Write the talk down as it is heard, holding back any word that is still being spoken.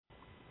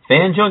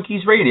Fan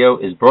Junkies Radio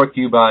is brought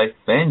to you by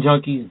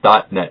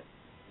FanJunkies.net,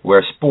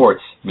 where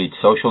sports meets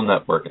social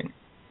networking.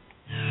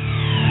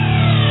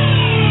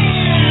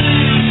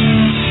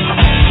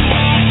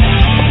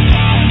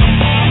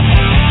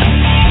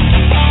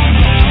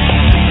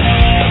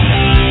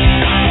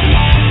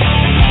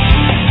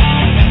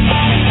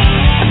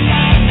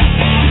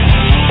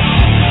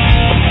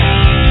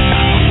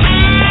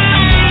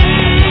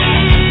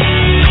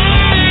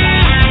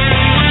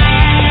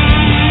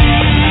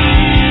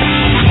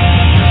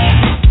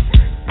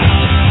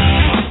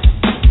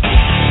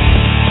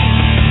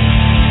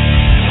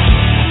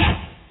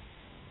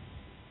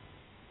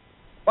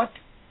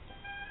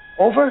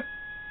 Over?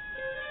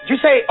 Did you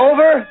say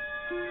over?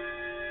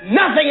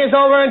 Nothing is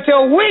over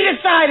until we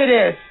decide it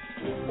is.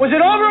 Was it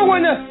over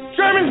when the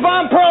Germans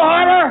bombed Pearl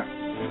Harbor?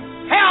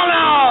 Hell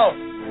no!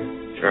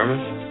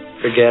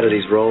 Germans? Forget it,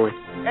 he's rolling.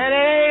 And it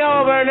ain't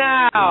over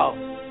now.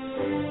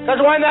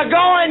 Because when the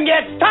going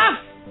gets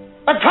tough,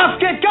 the tough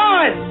get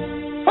going.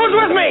 Who's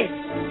with me?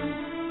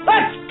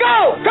 Let's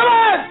go! Come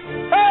on!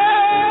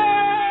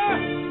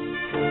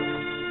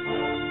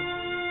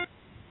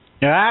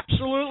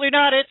 Absolutely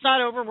not. It's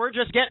not over. We're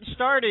just getting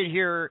started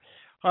here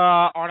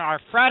on our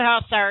Frat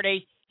House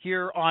Saturday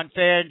here on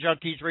Fan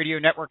Junkies Radio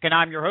Network. And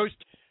I'm your host,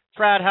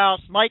 Frat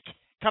House Mike,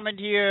 coming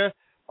to you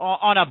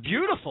on a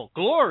beautiful,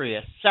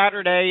 glorious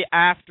Saturday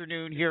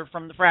afternoon here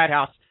from the Frat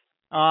House.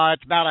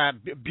 It's about a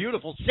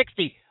beautiful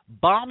 60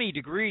 balmy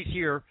degrees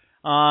here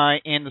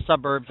in the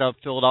suburbs of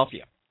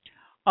Philadelphia.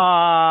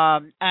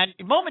 And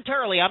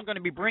momentarily, I'm going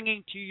to be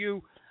bringing to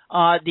you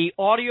the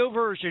audio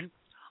version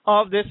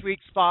of this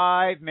week's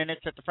 5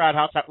 Minutes at the Frat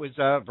House. That was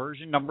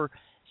version number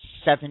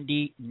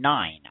 79.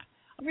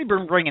 I'm going to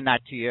be bringing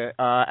that to you,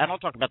 and I'll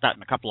talk about that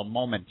in a couple of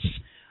moments.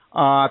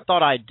 I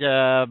thought I'd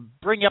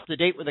bring you up to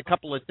date with a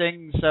couple of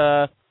things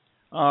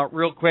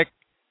real quick,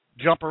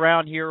 jump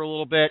around here a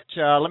little bit.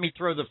 Let me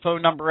throw the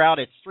phone number out.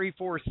 It's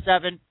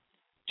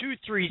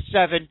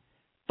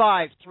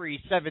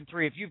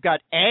 347-237-5373. If you've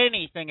got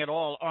anything at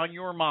all on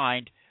your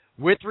mind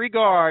with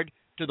regard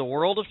to the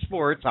world of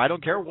sports, I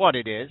don't care what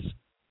it is.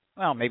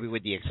 Well, maybe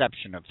with the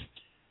exception of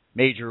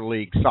Major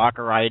League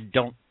Soccer, I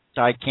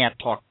can't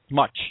talk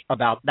much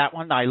about that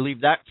one. I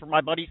leave that for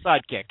my buddy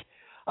Sidekick.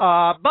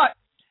 But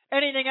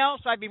anything else,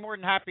 I'd be more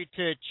than happy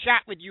to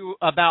chat with you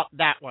about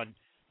that one.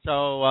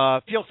 So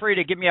feel free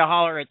to give me a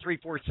holler at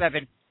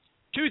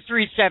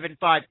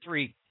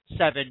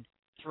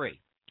 347-237-5373.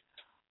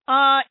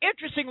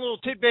 Interesting little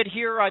tidbit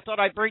here I thought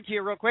I'd bring to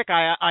you real quick.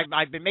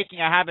 I've been making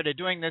a habit of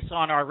doing this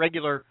on our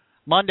regular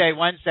Monday,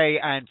 Wednesday,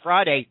 and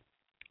Friday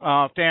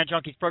Fan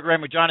Junkies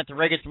program with Jonathan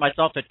Regas and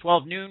myself at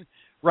 12 noon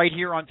right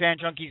here on Fan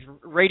Junkies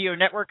Radio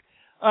Network.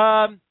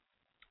 A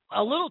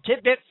little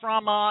tidbit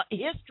from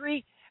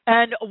history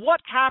and what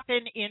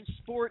happened in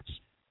sports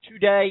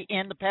today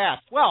in the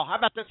past. Well, how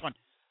about this one?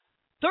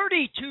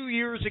 32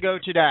 years ago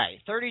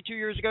today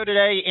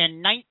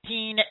in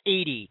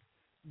 1980,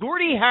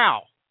 Gordie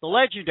Howe, the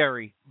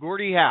legendary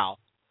Gordie Howe,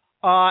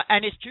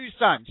 and his two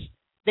sons,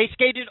 they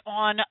skated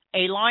on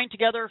a line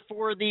together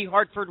for the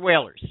Hartford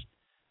Whalers.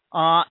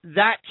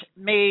 That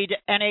made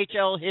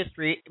NHL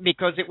history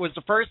because it was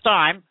the first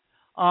time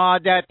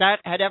that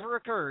had ever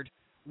occurred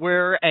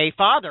where a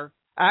father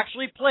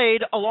actually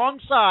played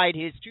alongside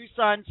his two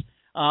sons,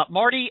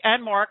 Marty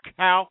and Mark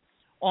Howe,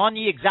 on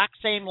the exact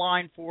same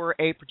line for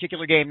a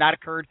particular game. That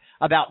occurred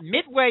about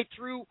midway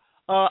through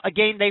a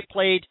game they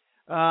played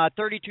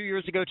 32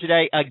 years ago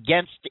today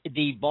against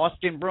the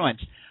Boston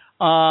Bruins.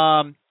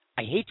 I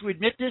hate to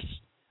admit this,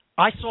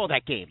 I saw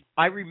that game.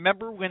 I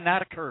remember when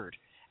that occurred.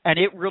 And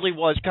it really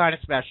was kind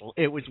of special.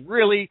 It was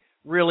really,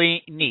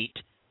 really neat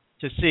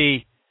to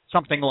see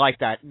something like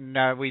that.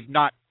 And we've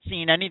not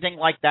seen anything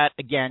like that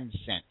again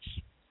since.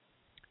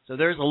 So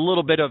there's a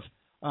little bit of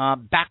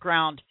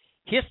background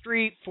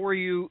history for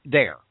you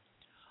there.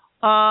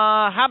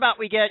 How about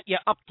we get you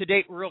up to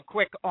date real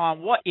quick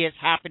on what is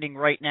happening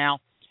right now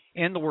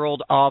in the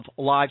world of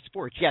live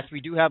sports. Yes,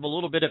 we do have a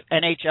little bit of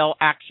NHL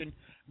action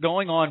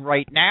going on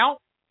right now.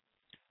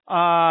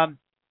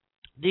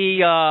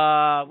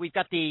 We've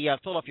got the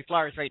Philadelphia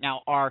Flyers right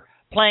now are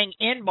playing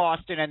in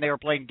Boston, and they are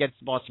playing against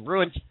the Boston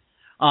Bruins,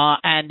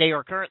 and they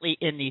are currently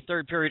in the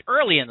third period,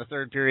 early in the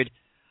third period,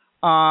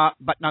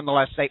 but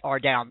nonetheless they are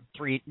down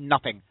 3-0.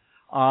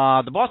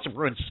 The Boston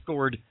Bruins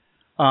scored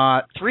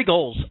 3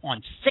 goals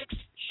on 6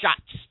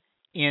 shots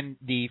in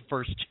the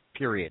first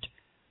period.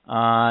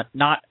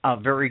 Not a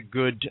very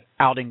good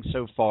outing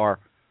so far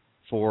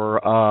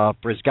for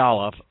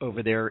Brizgalov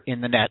over there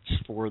in the nets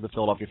for the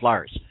Philadelphia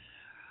Flyers.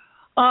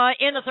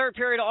 In the third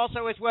period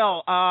also as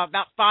well,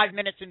 about 5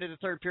 minutes into the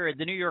third period,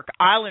 the New York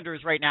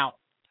Islanders right now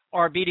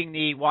are beating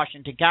the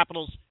Washington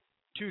Capitals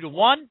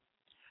 2-1.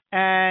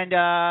 And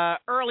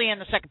early in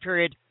the second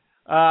period,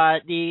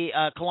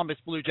 the Columbus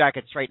Blue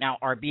Jackets right now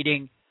are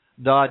beating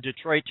the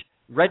Detroit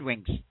Red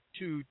Wings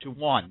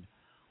 2-1.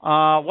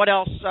 What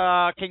else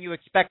can you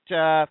expect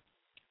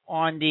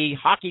on the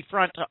hockey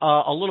front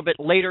a little bit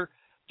later?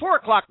 4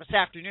 o'clock this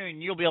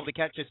afternoon, you'll be able to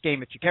catch this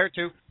game if you care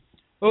to.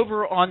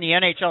 Over on the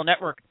NHL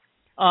Network,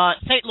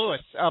 St. Louis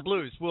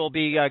Blues will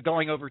be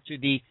going over to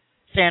the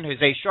San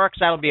Jose Sharks.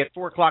 That'll be at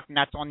 4 o'clock, and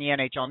that's on the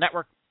NHL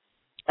Network.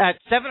 At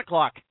 7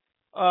 o'clock,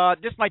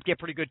 this might be a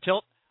pretty good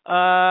tilt.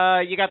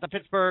 You got the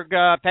Pittsburgh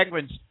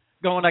Penguins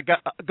going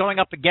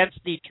up against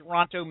the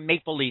Toronto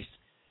Maple Leafs.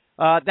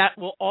 That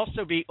will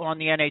also be on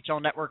the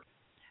NHL Network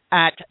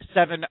at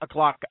 7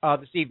 o'clock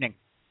this evening.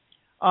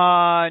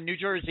 New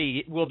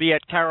Jersey will be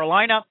at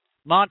Carolina,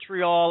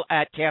 Montreal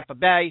at Tampa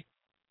Bay,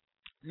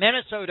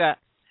 Minnesota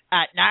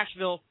at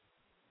Nashville,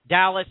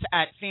 Dallas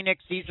at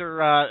Phoenix. These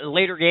are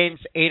later games,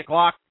 8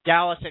 o'clock,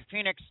 Dallas at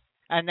Phoenix,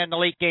 and then the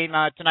late game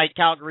tonight,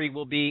 Calgary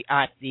will be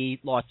at the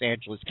Los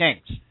Angeles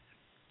Kings.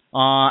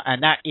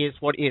 And that is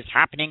what is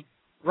happening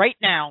right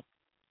now,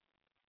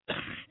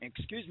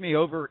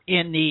 over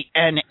in the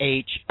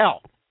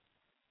NHL.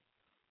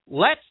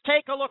 Let's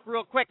take a look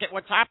real quick at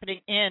what's happening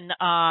in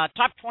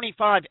top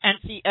 25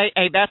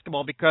 NCAA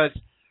basketball, because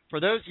for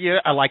those of you,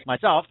 like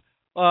myself,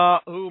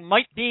 who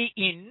might be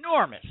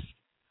enormous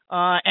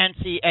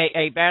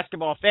NCAA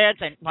basketball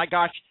fans, and my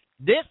gosh,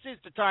 this is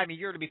the time of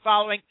year to be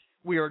following.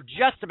 We are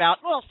just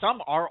about, well,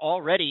 some are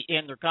already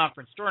in their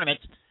conference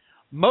tournaments.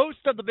 Most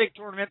of the big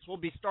tournaments will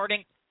be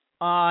starting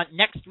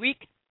next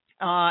week.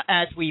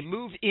 As we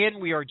move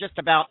in, we are just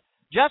about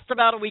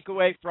a week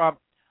away from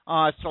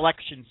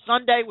Selection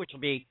Sunday, which will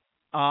be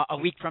a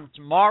week from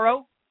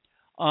tomorrow.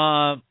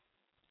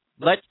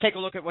 Let's take a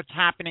look at what's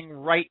happening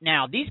right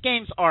now. These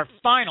games are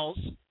finals.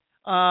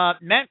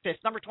 Memphis,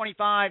 number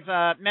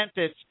 25,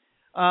 Memphis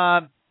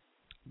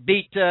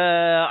beat,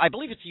 I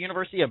believe it's the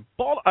University of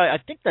Baltimore. I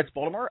think that's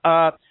Baltimore.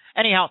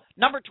 Anyhow,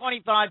 number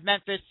 25,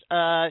 Memphis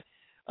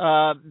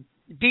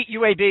beat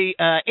UAB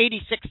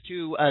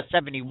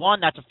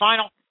 86-71. That's a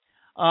final.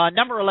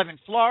 Number 11,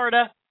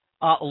 Florida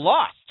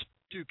lost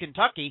to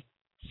Kentucky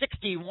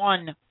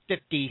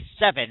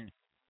 61-57.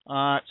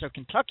 So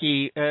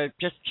Kentucky,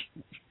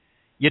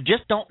 you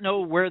just don't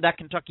know where that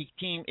Kentucky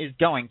team is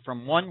going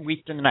from one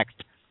week to the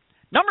next.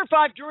 Number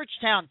 5,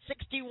 Georgetown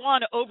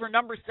 61 over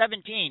number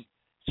 17,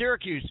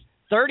 Syracuse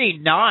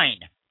 39.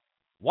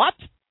 What?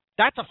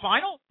 That's a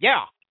final?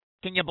 Yeah.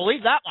 Can you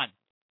believe that one?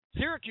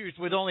 Syracuse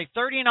with only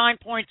 39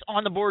 points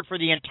on the board for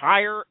the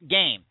entire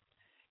game.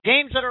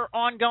 Games that are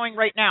ongoing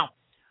right now.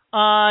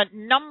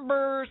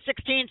 Number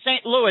 16,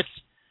 St. Louis.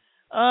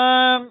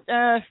 I'll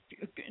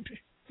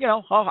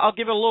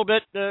give it a little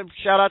bit.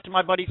 Shout out to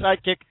my buddy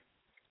Sidekick.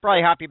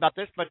 Probably happy about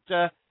this, but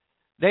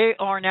they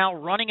are now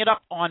running it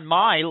up on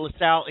my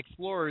LaSalle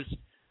Explorers,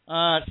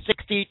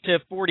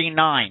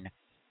 60-49.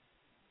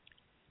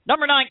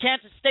 Number 9,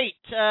 Kansas State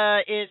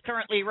is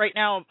currently right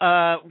now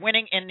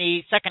winning in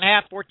the second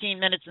half. 14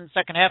 minutes in the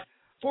second half,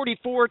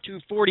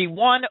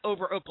 44-41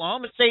 over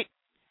Oklahoma State.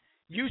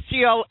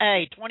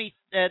 UCLA,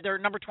 they're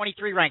number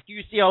 23 ranked.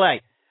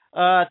 UCLA,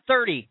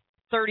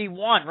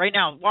 30-31. Right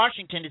now,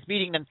 Washington is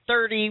beating them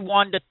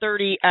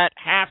 31-30 at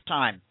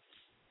halftime.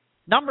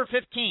 Number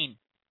 15,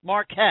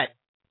 Marquette.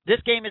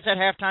 This game is at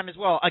halftime as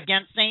well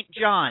against St.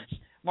 John's.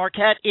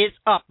 Marquette is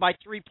up by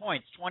 3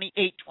 points,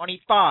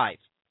 28-25.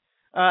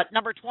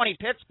 Number 20,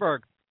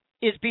 Pittsburgh,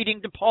 is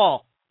beating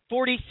DePaul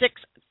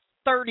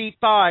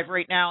 46-35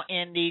 right now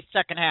in the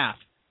second half.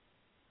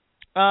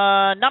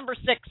 Number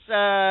 6,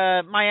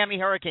 Miami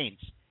Hurricanes,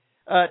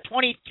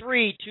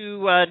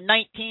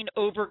 23-19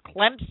 over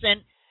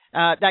Clemson.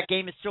 That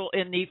game is still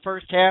in the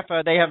first half.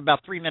 They have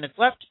about 3 minutes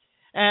left.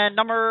 And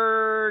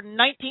number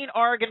 19,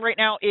 Oregon, right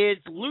now is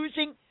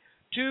losing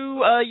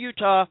to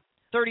Utah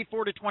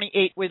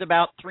 34-28 with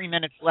about 3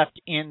 minutes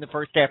left in the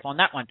first half on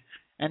that one.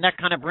 And that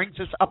kind of brings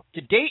us up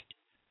to date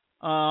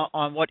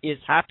on what is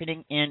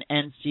happening in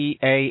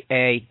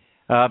NCAA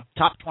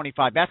top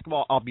 25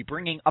 basketball. I'll be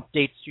bringing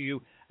updates to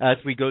you as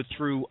we go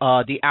through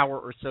the hour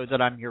or so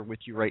that I'm here with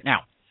you right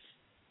now.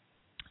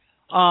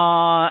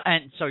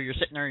 And so you're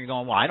sitting there and you're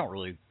going, well, I don't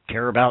really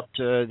care about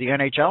the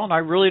NHL, and I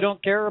really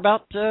don't care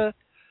about the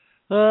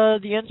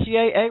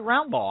NCAA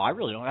round ball. I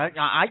really don't.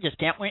 I just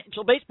can't wait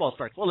until baseball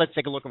starts. Well, let's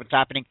take a look at what's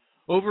happening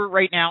over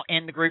right now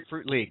in the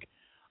Grapefruit League.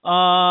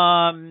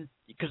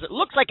 Because it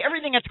looks like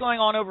everything that's going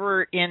on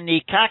over in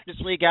the Cactus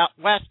League out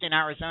west in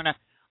Arizona,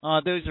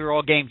 those are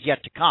all games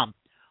yet to come.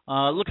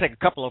 Looks like a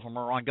couple of them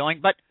are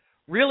ongoing, but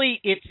really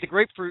it's the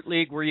Grapefruit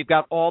League where you've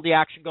got all the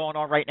action going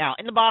on right now.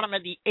 In the bottom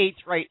of the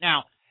 8th right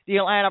now, the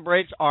Atlanta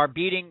Braves are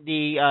beating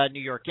the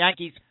New York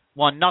Yankees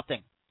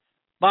 1-0.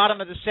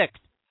 Bottom of the 6th,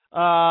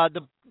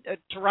 the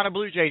Toronto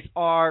Blue Jays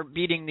are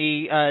beating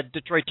the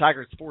Detroit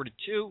Tigers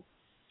 4-2.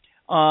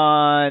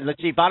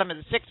 Let's see, bottom of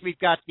the 6th, we've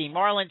got the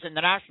Marlins and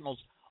the Nationals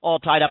all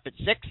tied up at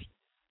 6.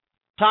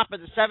 Top of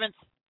the 7th,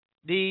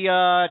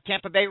 the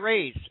Tampa Bay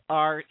Rays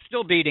are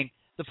still beating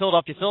the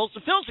Philadelphia Phils.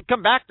 The Phils have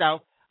come back,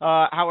 though.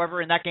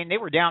 However, in that game, they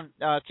were down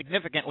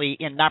significantly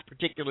in that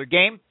particular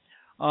game.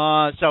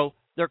 So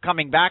they're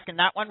coming back in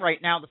that one.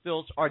 Right now, the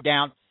Phils are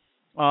down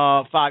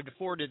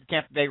 5-4 to the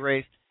Tampa Bay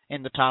Rays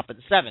in the top of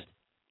the 7th.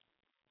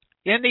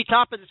 In the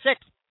top of the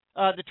 6th,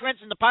 the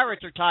Twins and the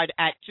Pirates are tied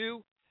at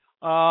 2.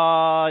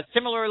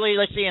 Similarly,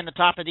 let's see, in the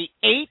top of the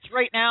 8th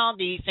right now,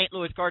 the St.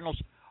 Louis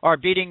Cardinals are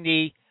beating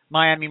the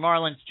Miami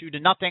Marlins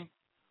 2-0.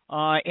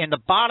 In the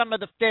bottom of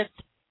the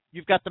fifth,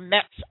 you've got the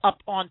Mets up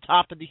on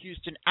top of the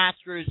Houston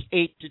Astros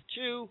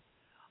 8-2.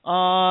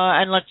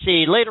 And let's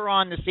see, later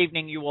on this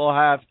evening you will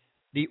have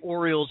the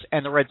Orioles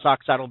and the Red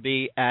Sox. That'll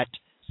be at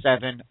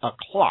 7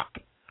 o'clock.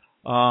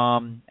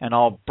 And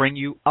I'll bring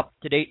you up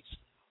to date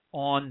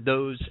on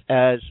those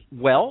as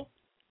well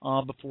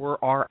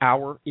before our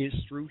hour is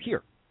through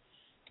here.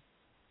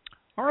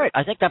 All right,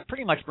 I think that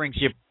pretty much brings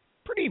you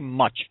pretty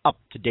much up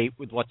to date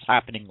with what's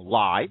happening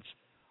live.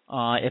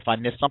 If I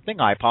missed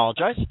something, I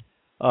apologize.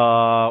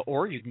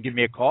 Or you can give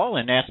me a call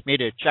and ask me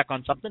to check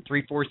on something,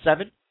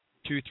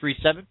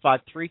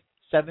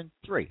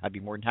 347-237-5373. I'd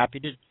be more than happy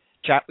to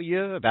chat with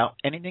you about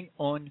anything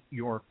on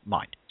your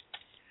mind.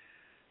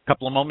 A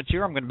couple of moments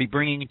here, I'm going to be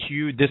bringing to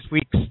you this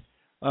week's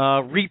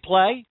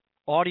replay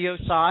audio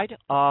side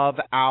of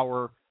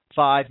our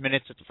 5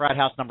 minutes at the Frat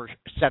House number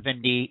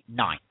 79.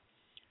 A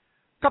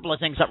couple of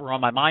things that were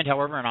on my mind,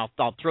 however, and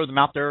I'll throw them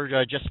out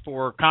there just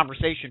for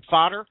conversation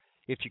fodder.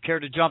 If you care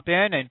to jump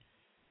in and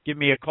give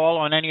me a call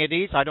on any of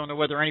these. I don't know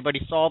whether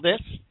anybody saw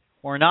this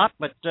or not,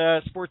 but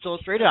Sports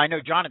Illustrated, I know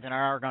Jonathan and I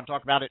are going to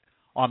talk about it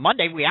on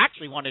Monday. We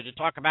actually wanted to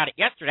talk about it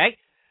yesterday.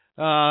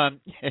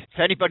 If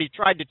anybody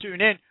tried to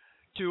tune in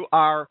to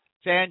our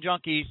Fan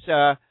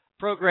Junkies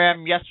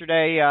program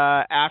yesterday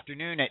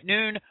afternoon at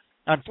noon,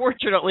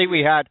 unfortunately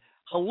we had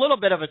a little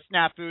bit of a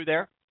snafu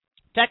there.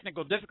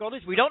 Technical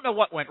difficulties. We don't know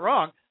what went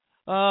wrong,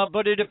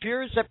 but it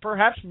appears that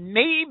perhaps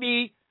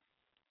maybe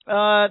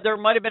there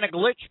might have been a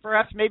glitch,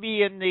 perhaps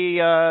maybe in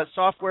the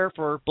software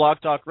for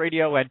Blog Talk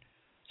Radio, and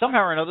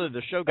somehow or another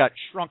the show got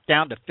shrunk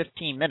down to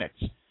 15 minutes.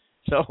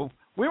 So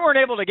we weren't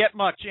able to get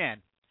much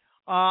in.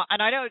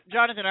 And I know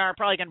Jonathan and I are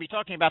probably going to be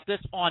talking about this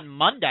on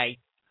Monday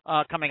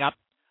coming up.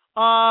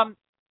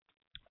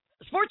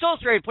 Sports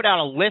Illustrated put out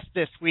a list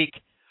this week,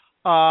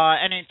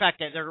 and in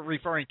fact they're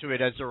referring to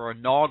it as their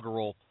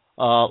inaugural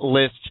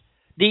list,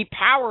 the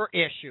power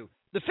issue,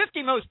 the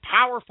 50 most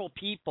powerful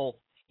people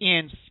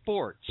in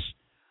sports.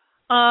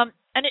 And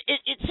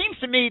it seems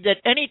to me that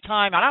any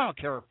time, and I don't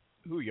care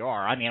who you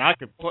are, I mean, I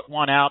could put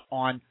one out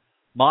on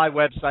my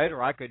website,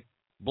 or I could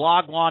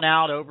blog one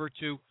out over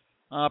to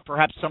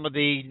perhaps some of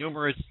the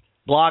numerous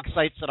blog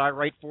sites that I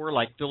write for,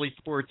 like Philly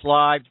Sports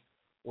Live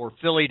or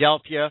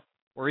Philadelphia,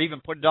 or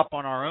even put it up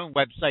on our own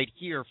website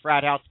here,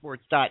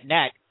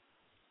 frathousesports.net.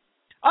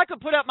 I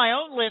could put up my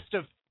own list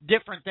of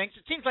different things.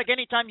 It seems like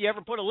anytime you ever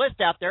put a list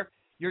out there,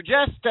 you're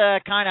just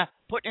kind of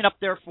putting it up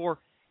there for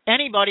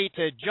anybody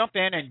to jump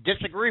in and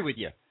disagree with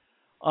you.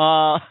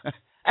 And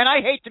I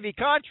hate to be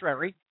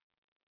contrary.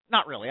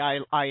 Not really.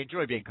 I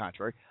enjoy being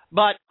contrary.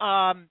 But,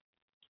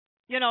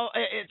 you know,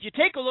 if you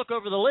take a look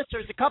over the list,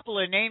 there's a couple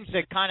of names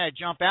that kind of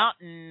jump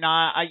out. And,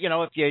 you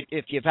know,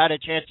 if you've had a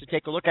chance to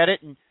take a look at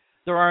it, and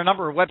there are a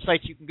number of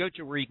websites you can go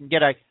to where you can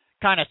get a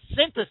kind of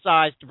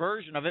synthesized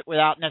version of it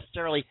without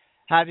necessarily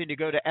having to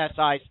go to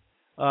SI's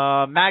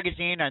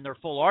magazine and their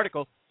full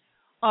article.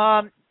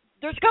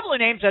 There's a couple of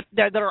names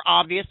that are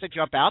obvious that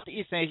jump out that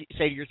you say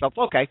to yourself,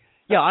 okay,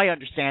 yeah, I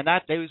understand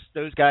that.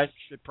 Those guys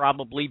should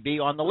probably be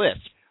on the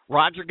list.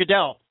 Roger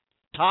Goodell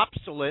tops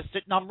the list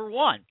at number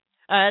 1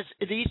 as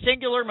the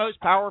singular most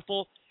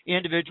powerful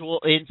individual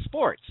in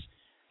sports.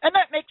 And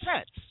that makes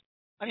sense.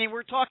 I mean,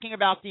 we're talking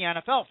about the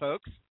NFL,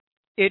 folks.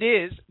 It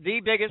is the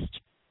biggest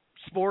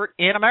sport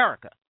in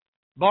America,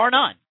 bar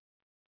none.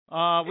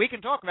 We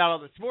can talk about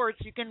other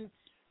sports. You can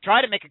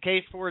try to make a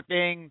case for it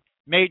being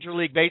Major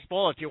League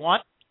Baseball if you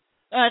want.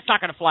 It's not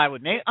going to fly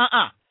with me.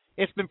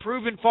 It's been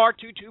proven far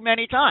too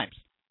many times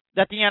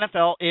that the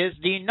NFL is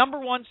the number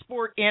 1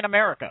 sport in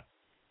America.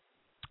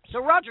 So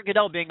Roger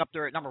Goodell being up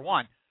there at number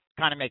 1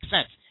 kind of makes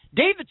sense.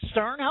 David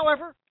Stern,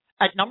 however,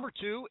 at number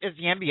 2 is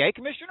the NBA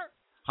commissioner.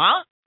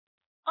 Huh?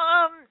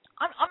 I'm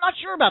not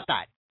sure about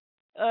that.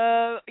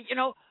 You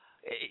know,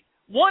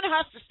 one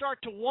has to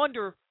start to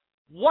wonder,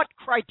 what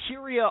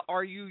criteria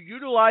are you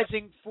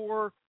utilizing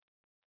for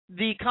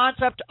the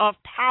concept of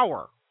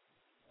power?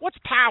 What's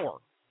power?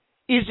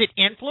 Is it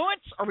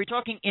influence? Are we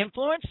talking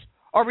influence?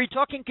 Are we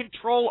talking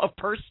control of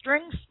purse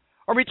strings?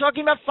 Are we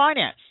talking about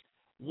finance?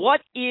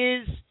 What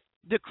is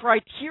the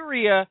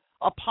criteria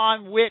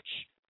upon which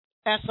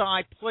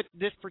SI put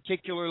this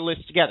particular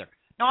list together?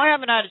 Now, I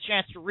haven't had a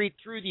chance to read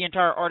through the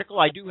entire article.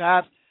 I do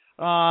have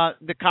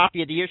the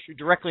copy of the issue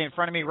directly in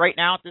front of me right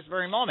now at this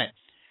very moment.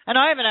 And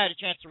I haven't had a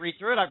chance to read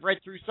through it. I've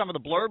read through some of the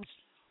blurbs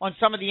on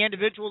some of the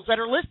individuals that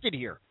are listed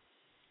here.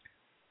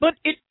 But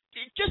it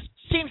just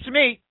seems to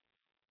me,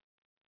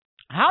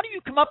 how do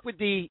you come up with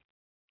the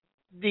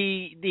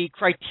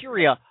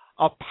criteria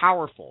of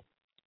powerful?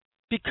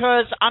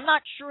 Because I'm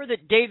not sure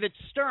that David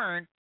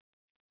Stern,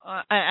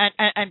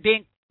 and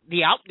being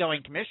the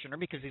outgoing commissioner,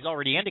 because he's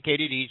already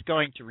indicated he's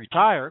going to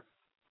retire,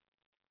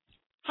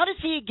 how does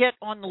he get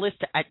on the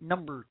list at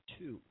number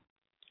 2?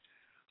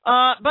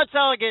 Bud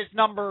Selig is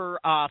number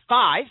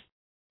 5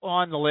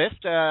 on the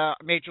list,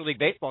 Major League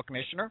Baseball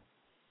commissioner.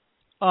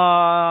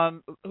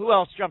 Who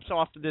else jumps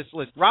off to this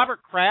list?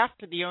 Robert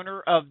Kraft, the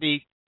owner of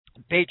the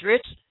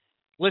Patriots,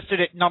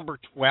 listed at number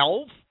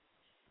 12.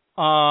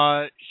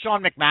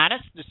 Sean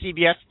McManus, the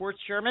CBS Sports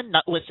Chairman,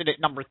 listed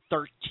at number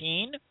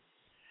 13.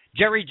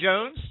 Jerry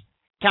Jones,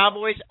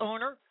 Cowboys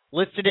owner,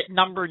 listed at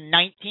number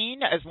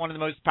 19 as one of the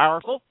most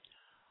powerful.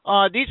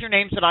 These are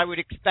names that I would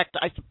expect,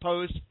 I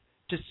suppose,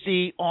 to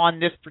see on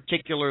this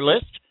particular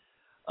list.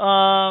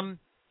 Stan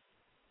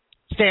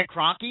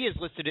Kroenke is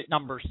listed at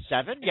number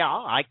 7. Yeah,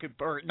 I could,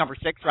 or number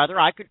 6 rather.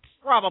 I could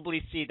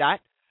probably see that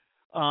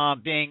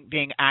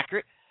being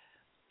accurate.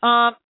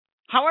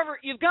 However,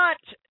 you've got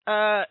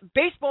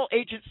baseball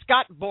agent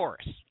Scott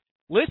Boras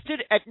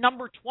listed at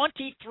number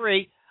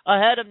 23,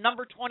 ahead of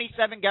number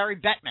 27 Gary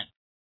Bettman.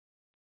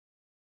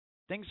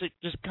 Things that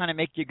just kind of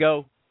make you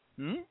go,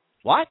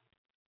 what?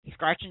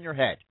 Scratching your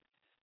head.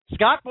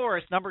 Scott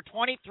Boras, number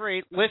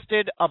 23,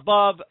 listed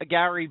above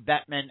Gary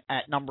Bettman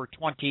at number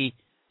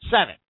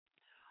 27.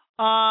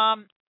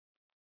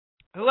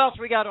 Who else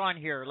we got on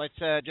here? Let's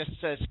just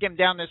skim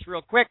down this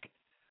real quick.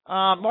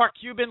 Mark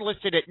Cuban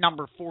listed at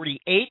number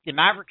 48, the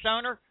Mavericks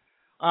owner.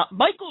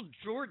 Michael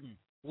Jordan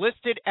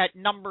listed at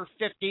number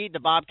 50, the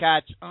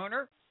Bobcats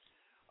owner.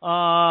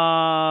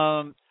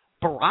 Barack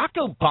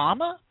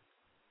Obama,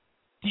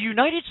 the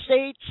United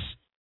States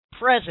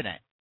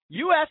president,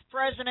 U.S.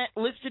 president,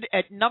 listed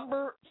at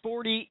number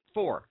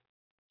 44.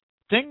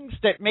 Things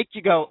that make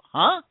you go,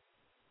 huh?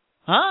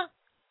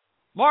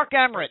 Mark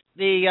Emmert,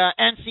 the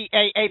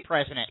NCAA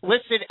president,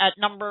 listed at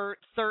number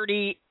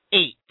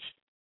 38.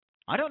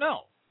 I don't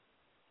know.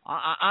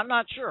 I'm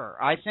not sure.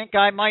 I think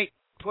I might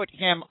put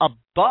him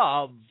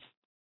above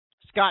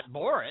Scott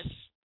Boras.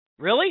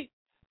 Really?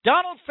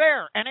 Donald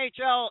Fair,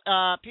 NHL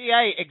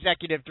PA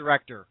executive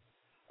director,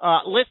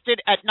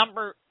 listed at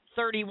number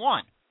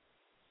 31.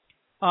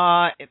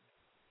 I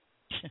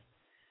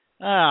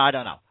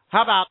don't know.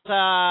 How about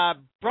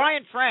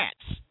Brian France,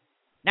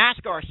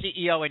 NASCAR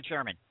CEO and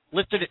chairman,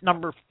 listed at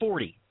number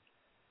 40.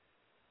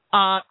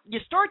 You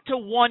start to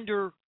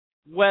wonder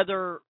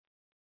whether,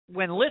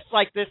 when lists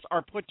like this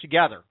are put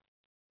together,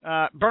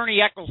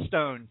 Bernie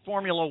Ecclestone,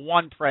 Formula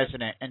One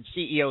president and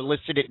CEO,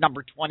 listed at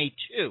number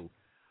 22.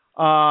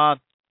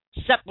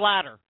 Sepp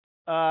Blatter,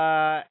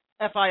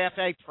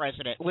 FIFA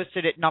president,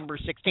 listed at number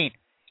 16.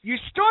 You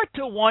start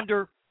to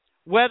wonder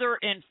whether,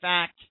 in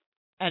fact,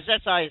 as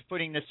SI is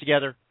putting this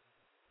together,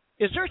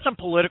 is there some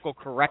political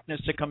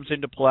correctness that comes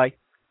into play?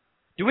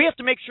 Do we have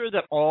to make sure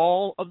that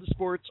all of the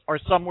sports are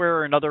somewhere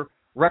or another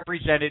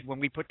represented when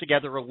we put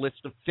together a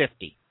list of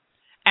 50?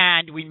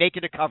 And we make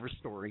it a cover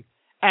story,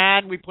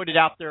 and we put it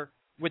out there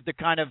with the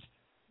kind of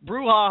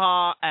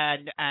brouhaha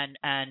and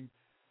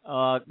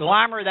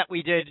glamour that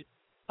we did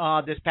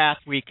this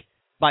past week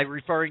by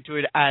referring to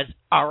it as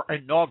our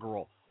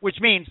inaugural, which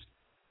means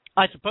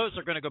I suppose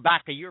they're going to go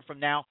back a year from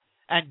now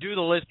and do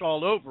the list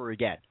all over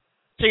again.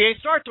 So you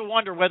start to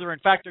wonder whether, in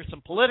fact, there's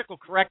some political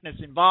correctness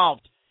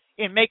involved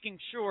in making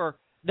sure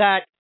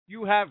that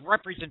you have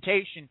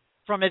representation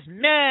from as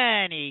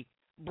many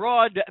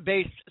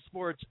broad-based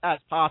sports as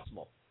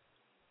possible.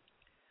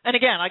 And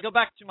again, I go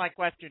back to my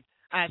question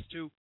as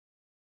to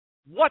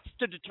what's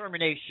the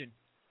determination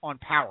on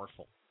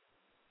powerful?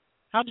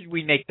 How did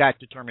we make that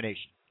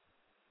determination?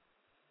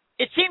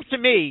 It seems to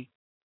me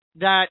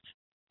that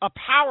a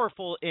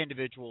powerful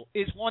individual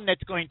is one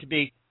that's going to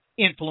be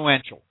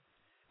influential.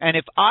 And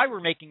if I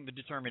were making the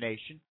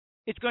determination,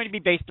 it's going to be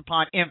based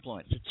upon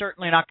influence. It's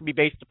certainly not going to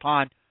be based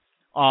upon,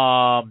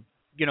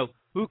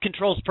 who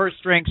controls purse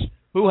strings,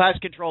 who has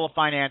control of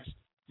finance.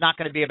 It's not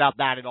going to be about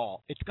that at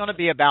all. It's going to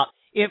be about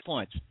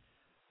influence.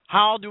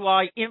 How do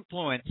I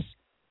influence,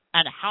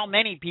 and how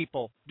many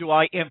people do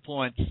I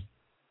influence,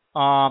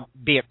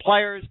 be it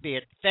players, be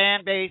it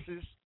fan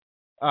bases,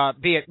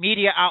 be it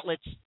media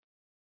outlets?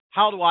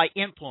 How do I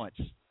influence,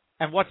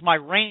 and what's my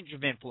range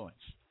of influence?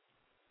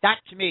 That,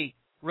 to me,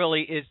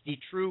 really is the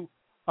true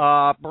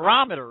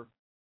barometer,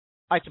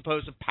 I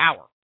suppose, of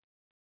power.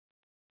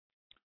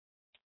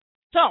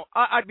 So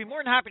I'd be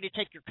more than happy to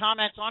take your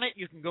comments on it.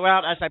 You can go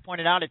out, as I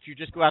pointed out, if you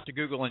just go out to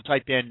Google and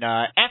type in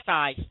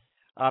SI's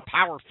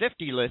Power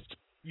 50 list,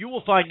 you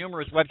will find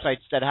numerous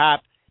websites that have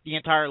the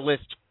entire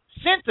list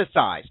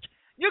synthesized.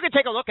 You can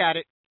take a look at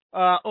it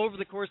over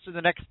the course of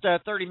the next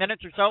 30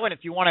 minutes or so, and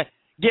if you want to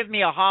give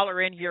me a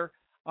holler in here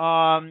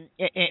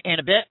in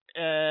a bit,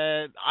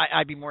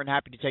 I'd be more than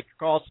happy to take your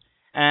calls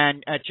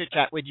and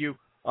chit-chat with you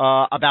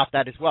about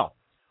that as well.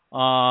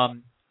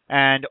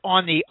 And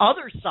on the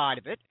other side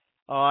of it,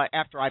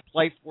 after I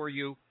play for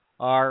you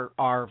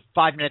our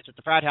 5 minutes at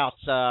the Frat House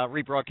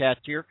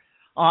rebroadcast here,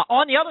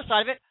 on the other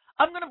side of it,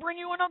 I'm going to bring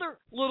you another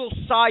little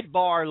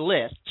sidebar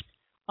list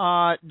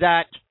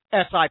that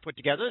SI put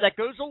together that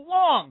goes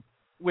along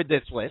with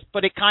this list,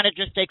 but it kind of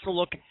just takes a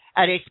look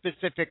at a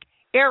specific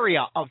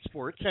area of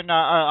sports, and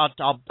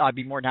I'll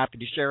be more than happy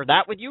to share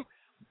that with you,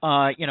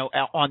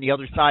 on the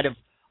other side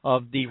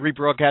of the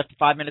rebroadcast of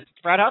 5 minutes at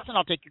the Frat House, and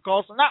I'll take your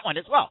calls on that one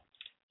as well.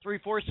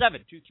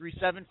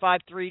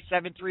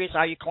 347-237-5373 is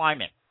how you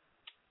climb in.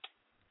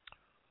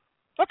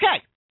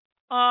 Okay.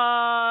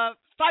 5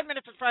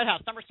 minutes at the Frat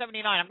House, number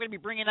 79. I'm going to be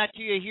bringing that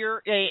to you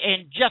here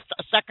in just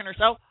a second or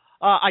so.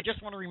 I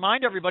just want to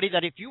remind everybody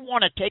that if you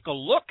want to take a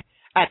look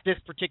at this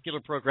particular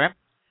program,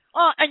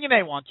 And you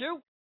may want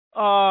to,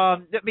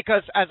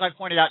 because as I've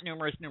pointed out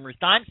numerous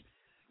times,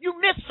 you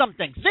miss some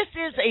things. This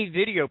is a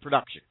video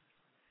production,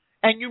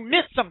 and you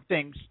miss some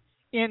things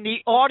in the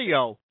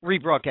audio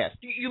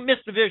rebroadcast. You miss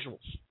the visuals.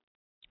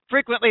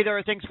 Frequently, there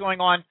are things going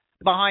on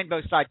behind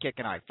both Sidekick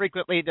and I.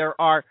 Frequently, there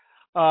are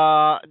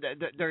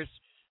there's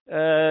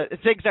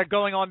things that are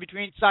going on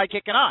between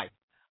Sidekick and I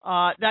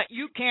that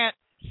you can't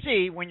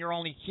see when you're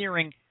only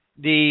hearing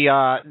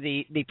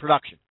the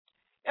production.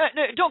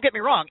 Don't get me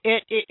wrong;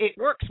 it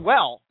works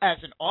well as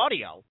an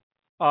audio.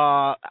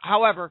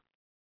 However,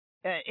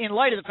 in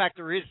light of the fact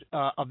there is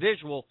a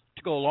visual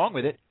to go along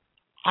with it,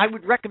 I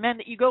would recommend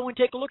that you go and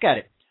take a look at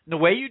it. And the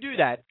way you do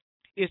that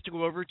is to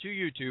go over to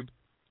YouTube,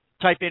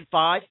 type in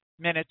 5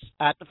 minutes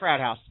at the Frat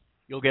House.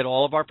 You'll get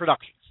all of our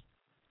productions.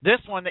 This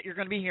one that you're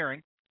going to be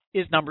hearing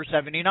is number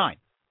 79.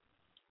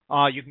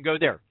 You can go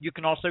there. You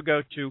can also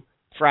go to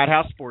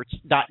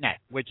frathousesports.net,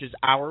 which is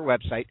our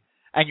website,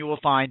 and you will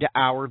find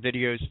our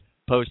videos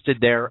posted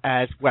there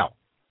as well.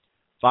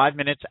 5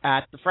 minutes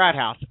at the Frat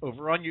House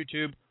over on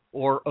YouTube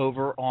or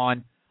over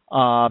on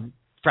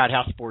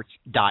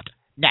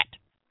frathousesports.net.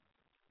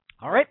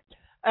 All right?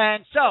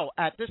 And so,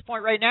 at this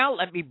point right now,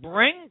 let me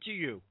bring to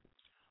you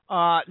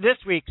this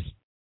week's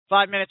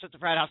 5 minutes at the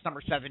Frat House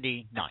number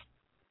 79.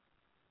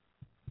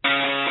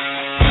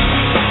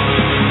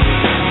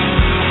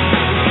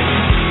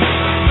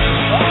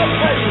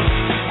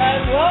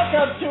 And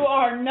welcome to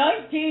our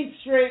 19th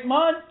straight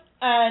month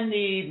and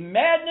the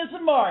madness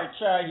of March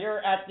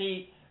here at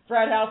the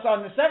Frat House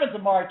on the 7th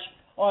of March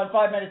on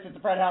 5 minutes at the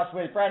Frat House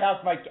with Frat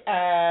House Mike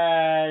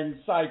and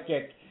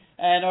Sidekick.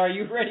 And are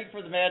you ready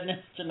for the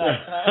madness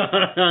tonight?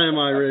 Am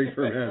I ready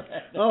for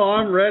madness? Oh,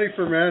 I'm ready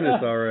for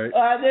madness, all right.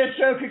 This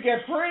show could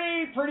get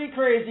pretty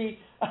crazy.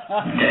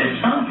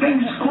 There's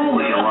something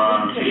screwy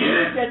around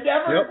here. You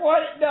never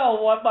quite know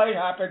what might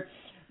happen.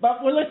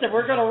 But listen,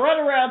 we're going to run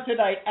around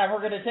tonight, and we're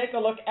going to take a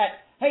look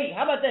at, hey,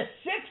 how about the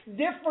 6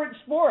 different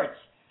sports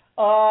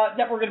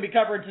that we're going to be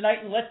covering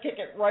tonight? And let's kick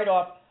it right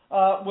off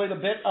with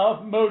a bit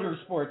of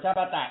motorsports. How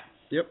about that?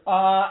 Yep.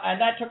 And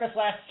that took us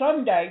last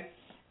Sunday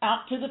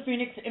out to the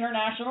Phoenix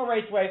International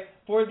Raceway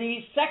for the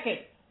second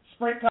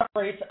Sprint Cup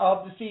race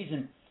of the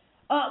season,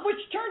 which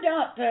turned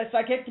out,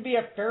 Sidekick, to be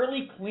a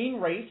fairly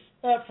clean race,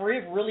 free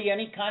of really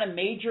any kind of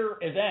major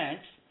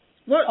events.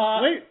 What?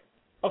 Wait.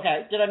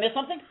 Okay, did I miss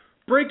something?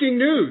 Breaking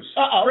news.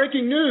 Uh-oh.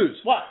 Breaking news.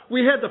 What?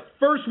 We had the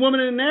first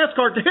woman in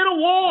NASCAR to hit a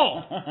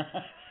wall.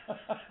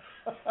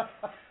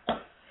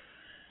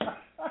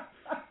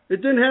 It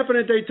didn't happen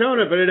at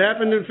Daytona, but it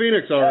happened in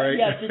Phoenix, all right.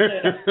 Yes, it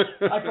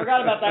did. I forgot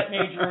about that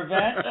major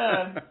event.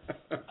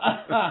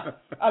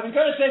 I was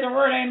going to say there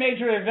weren't any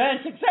major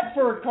events except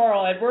for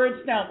Carl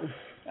Edwards. Now,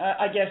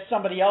 I guess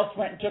somebody else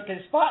went and took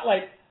his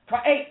spotlight.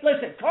 Hey,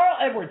 listen, Carl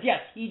Edwards,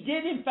 yes, he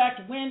did in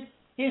fact win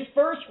his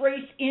first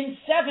race in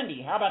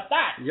 70. How about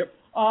that? Yep.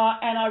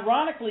 And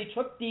ironically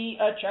took the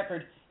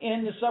checkered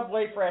in the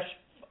Subway Fresh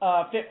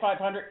Fit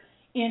 500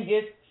 in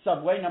his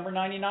Subway number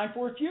 99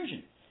 Ford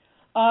Fusion.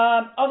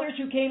 Others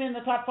who came in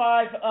the top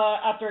 5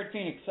 out there at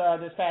Phoenix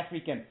this past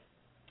weekend.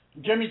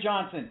 Jimmy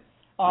Johnson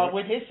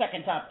with his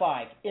second top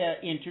 5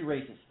 in 2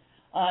 races.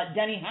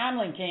 Denny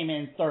Hamlin came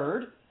in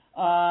third.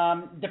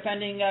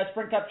 Defending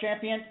Sprint Cup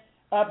champion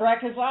Brad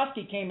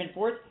Keselowski came in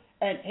fourth.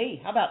 And hey,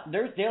 how about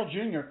there's Dale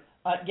Jr.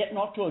 Getting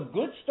off to a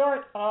good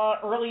start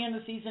early in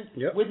the season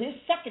with his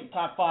second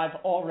top 5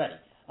 already.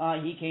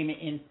 He came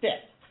in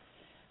fifth.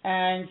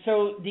 And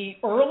so the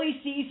early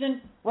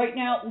season right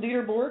now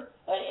leaderboard,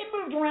 it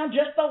moved around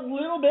just a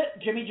little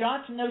bit. Jimmy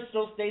Johnson, though,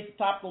 still stays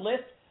atop the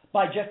list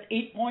by just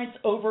 8 points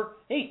over,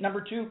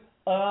 number 2,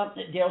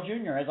 Dale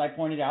Jr., as I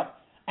pointed out,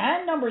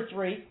 and number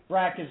 3,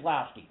 Brad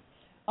Keselowski.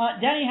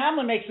 Denny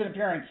Hamlin makes an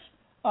appearance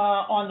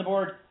on the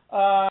board,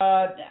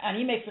 and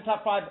he makes the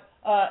top 5,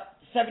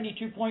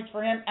 72 points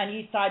for him, and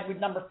he's tied with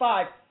number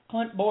 5,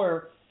 Clint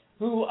Boyer,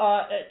 who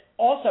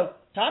also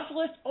tops the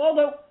list,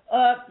 although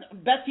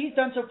best he's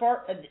done so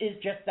far is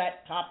just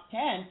that top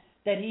 10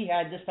 that he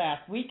had this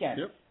past weekend.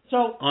 Yep.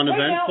 So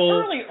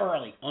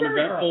early.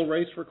 Uneventful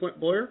race for Clint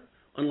Boyer,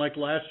 unlike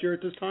last year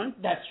at this time.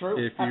 That's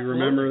true. If you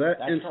remember that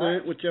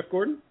incident with Jeff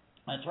Gordon.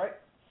 That's right.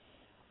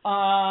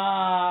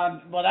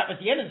 Well, that was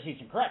the end of the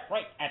season, correct?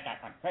 Right, at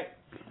that time, right.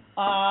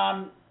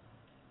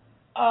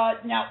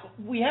 Now,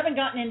 we haven't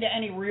gotten into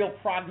any real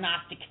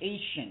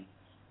prognostication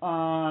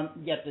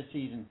yet this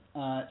season,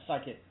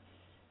 Sidekick.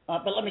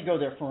 But let me go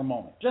there for a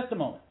moment, just a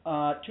moment.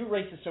 2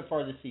 races so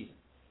far this season.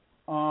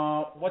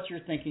 What's your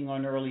thinking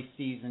on early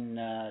season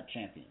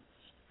champions?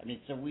 I mean,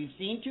 so we've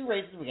seen 2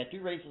 races. We got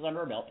 2 races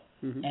under our belt.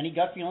 Mm-hmm. Any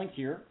gut feelings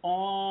here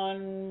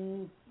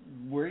on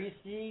where you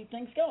see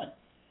things going?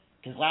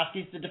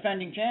 Keselowski's the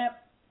defending champ.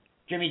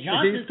 Jimmy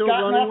Johnson's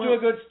gotten off to a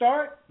good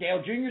start.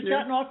 Dale Jr.'s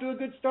gotten off to a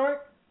good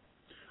start.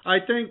 I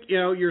think,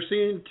 you're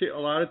seeing a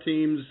lot of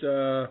teams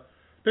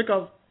pick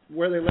up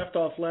where they left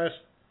off last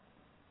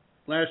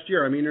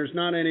year. I mean, there's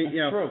not any,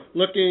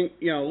 looking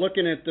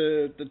at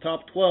the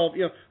top 12,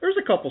 there's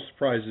a couple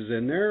surprises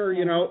in there.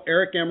 Mm-hmm.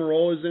 Eric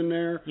Amarola is in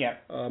there. Yeah.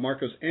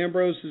 Marcos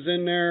Ambrose is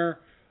in there.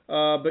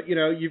 But,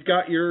 you've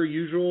got your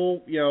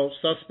usual,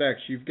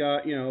 suspects. You've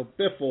got,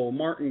 Biffle,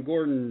 Martin,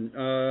 Gordon,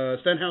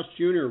 Stenhouse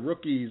Jr.,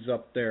 rookies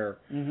up there.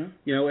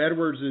 Mm-hmm.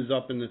 Edwards is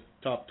up in the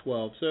top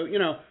 12. So,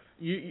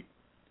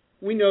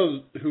 we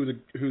know who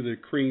the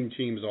cream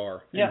teams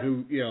are and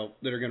who,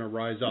 that are going to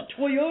rise up.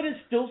 The Toyotas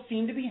still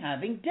seem to be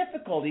having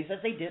difficulties as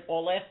they did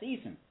all last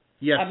season.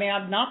 Yes. I mean,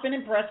 I've not been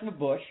impressed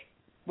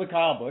with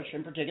Kyle Busch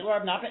in particular.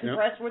 I've not been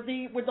impressed with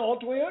the whole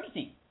Toyota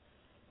team.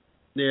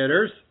 Yeah,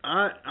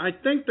 I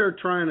think they're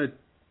trying to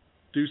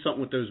do something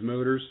with those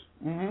motors.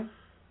 Mm-hmm.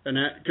 And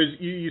that, because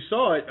you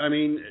saw it. I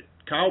mean,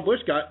 Kyle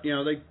Busch got,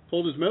 they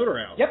pulled his motor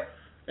out. Yep.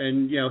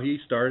 And, he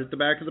started at the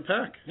back of the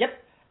pack. Yep.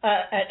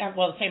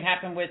 Well, the same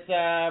happened with,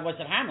 was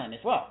it Hamlin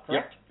as well,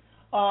 correct? Yep.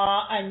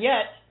 And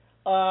yet,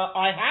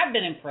 I have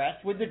been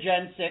impressed with the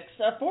Gen 6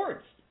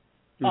 Fords,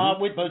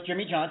 with both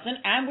Jimmy Johnson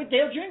and with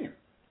Dale Jr.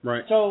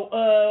 Right. So,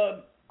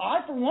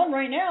 I, for one,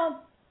 right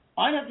now,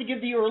 I'd have to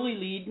give the early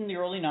lead and the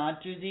early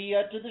nod to the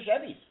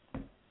Chevys.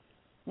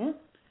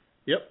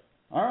 Yep.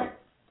 All right.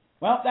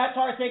 Well, that's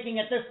our thinking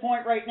at this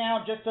point right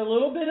now. Just a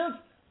little bit of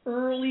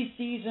early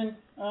season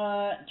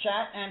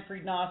chat and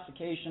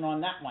prognostication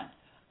on that one.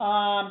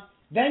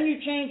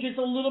 Venue changes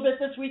a little bit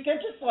this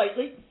weekend, just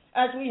slightly,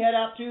 as we head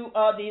out to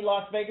the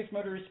Las Vegas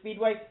Motor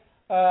Speedway,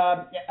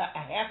 a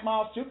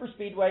half-mile super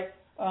speedway,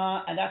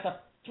 and that's a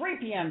 3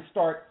 p.m.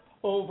 start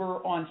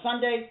over on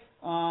Sunday,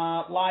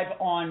 live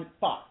on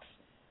Fox.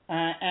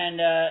 And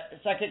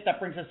Sidekick, that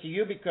brings us to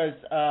you because,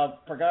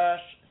 for gosh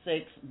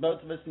sakes,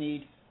 both of us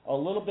need a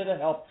little bit of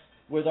help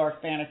with our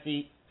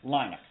fantasy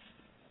lineups.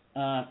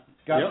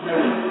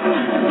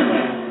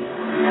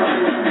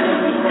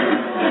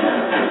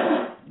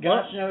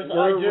 Gosh knows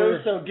I do,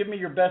 so give me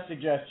your best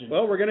suggestion.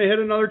 Well, we're going to hit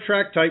another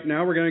track type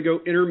now. We're going to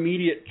go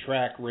intermediate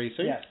track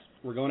racing. Yes.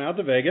 We're going out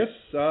to Vegas,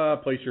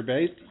 place your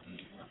bait.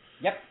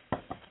 Yep.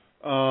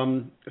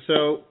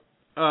 So,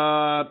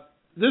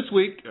 this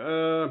week,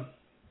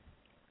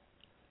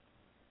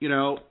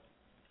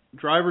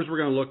 drivers we're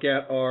going to look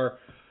at are,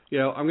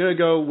 I'm going to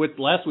go with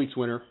last week's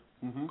winner,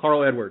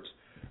 Carl Edwards.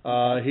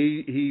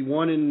 He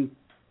won in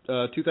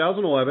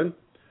 2011.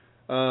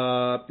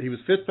 He was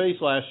fifth place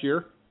last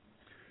year,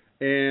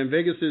 and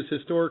Vegas is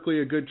historically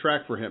a good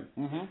track for him.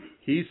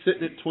 He's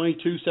sitting at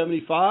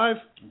 22.75.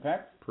 Okay.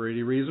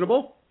 Pretty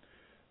reasonable.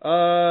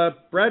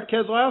 Brad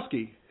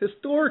Keselowski,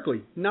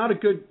 historically not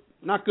good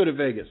at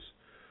Vegas,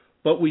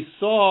 but we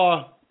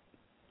saw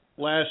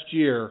last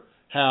year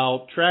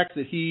how tracks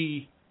that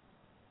he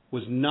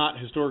was not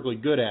historically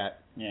good at,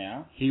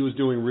 he was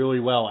doing really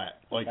well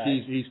at. Like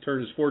he's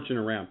turned his fortune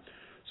around.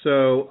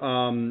 So,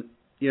 on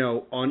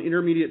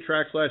intermediate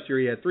tracks last year,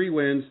 he had 3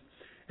 wins,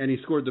 and he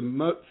scored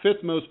the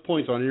fifth most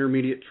points on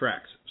intermediate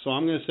tracks. So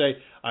I'm going to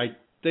say I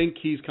think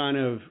he's kind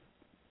of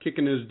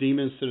kicking those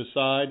demons to the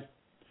side,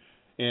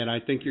 and I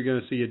think you're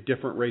going to see a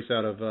different race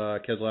out of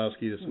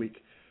Keselowski this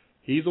week.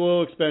 He's a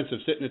little expensive,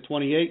 sitting at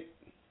 28,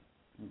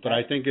 but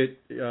I think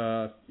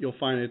you'll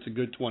find it's a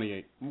good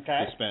 28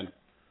 to spend.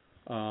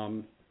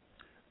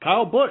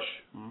 Kyle Busch.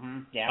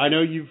 I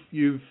know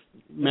you've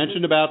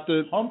mentioned about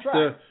the home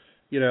track.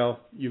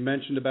 You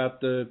mentioned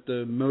about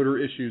the motor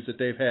issues that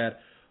they've had,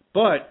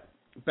 but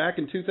back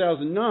in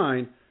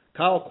 2009,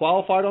 Kyle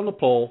qualified on the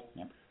pole,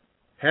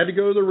 had to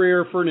go to the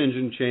rear for an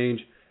engine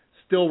change,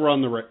 still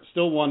won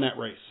that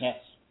race. Yes.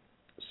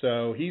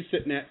 So he's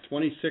sitting at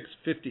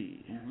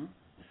 26.50.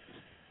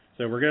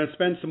 So we're going to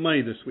spend some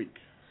money this week,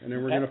 and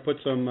then we're going to put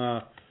some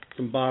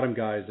bottom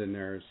guys in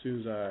there as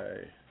soon as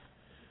I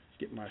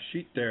get my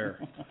sheet there.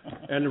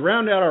 And to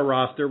round out our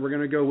roster, we're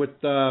going to go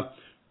with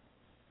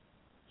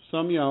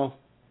some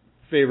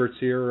favorites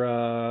here,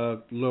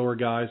 lower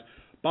guys.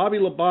 Bobby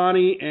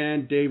Labonte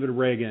and David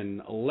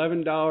Reagan,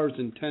 $11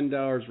 and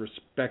 $10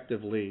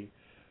 respectively.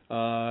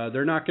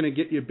 They're not going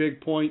to get you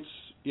big points.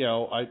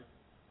 The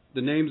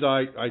names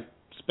I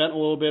spent a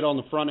little bit on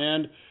the front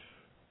end,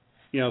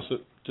 so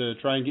to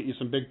try and get you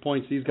some big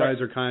points. These guys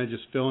are kind of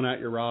just filling out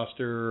your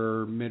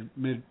roster, or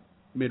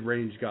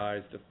mid-range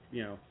guys to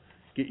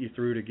get you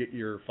through to get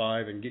your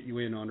 5 and get you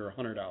in under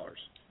 $100.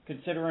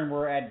 Considering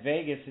we're at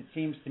Vegas, it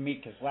seems to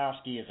me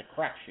Keselowski is a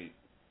crapshoot.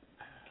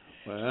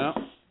 Well,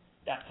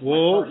 that's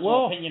my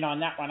personal opinion on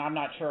that one. I'm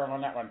not sure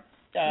on that one.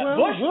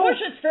 Busch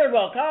has fared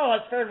well. Kyle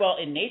has fared well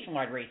in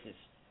nationwide races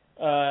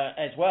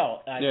as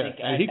well. I think,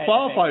 and he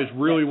qualifies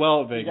really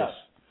well at Vegas.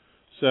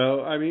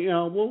 So,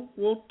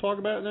 we'll talk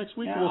about it next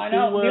week. Yeah, we'll I see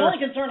know. where... The only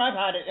concern I've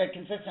had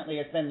consistently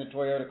has been the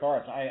Toyota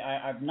cars.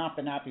 I've not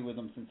been happy with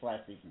them since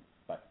last season.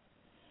 But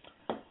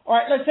all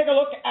right, let's take a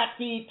look at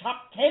the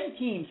top 10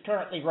 teams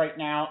currently right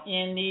now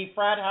in the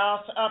Frat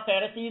House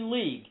Fantasy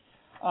League.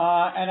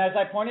 And as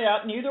I pointed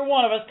out, neither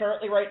one of us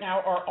currently right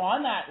now are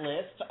on that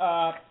list.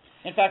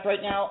 In fact,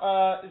 right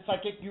now,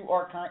 Sidekick, you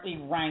are currently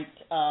ranked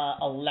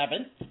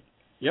 11th.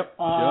 Yep, just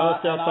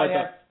and outside I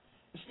have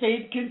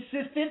stayed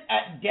consistent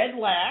at dead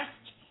last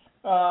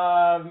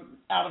out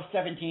of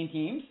 17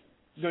 teams.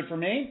 Good for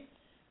me.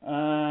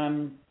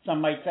 Some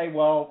might say,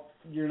 well,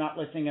 you're not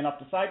listening enough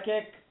to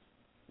Sidekick.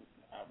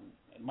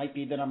 It might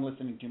be that I'm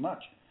listening too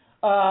much.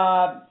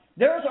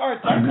 There's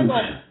our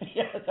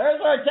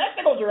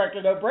technical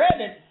director, though,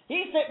 Brandon.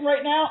 He's sitting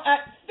right now at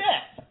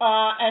 5th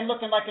and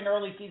looking like an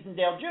early season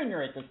Dale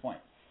Jr. at this point.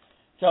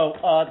 So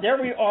there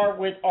we are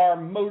with our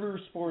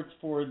motorsports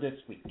for this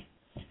week.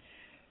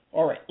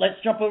 All right, let's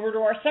jump over to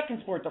our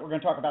second sport that we're going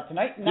to talk about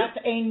tonight, and that's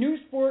a new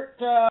sport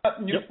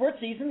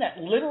season that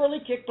literally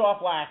kicked off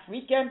last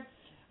weekend,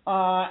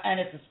 and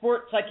it's a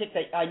sport, Sidekick,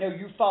 that I know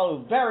you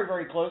follow very,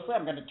 very closely.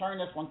 I'm going to turn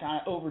this one kind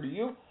of over to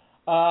you.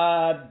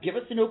 Give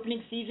us an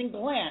opening season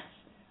glance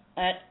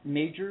at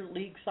Major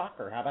League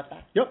Soccer. How about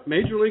that? Yep,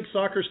 Major League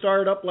Soccer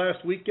started up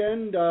last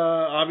weekend.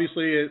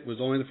 Obviously, it was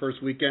only the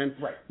first weekend.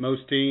 Right.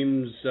 Most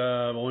teams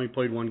only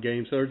played one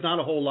game, so there's not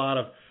a whole lot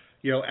of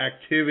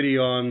activity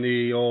on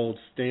the old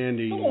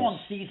standings. It's a long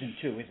season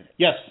too, isn't it?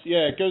 Yes,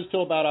 yeah, it goes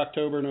till about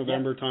October,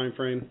 November time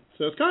frame.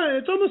 So it's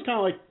almost kind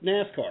of like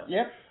NASCAR.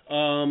 Yep.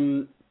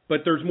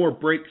 But there's more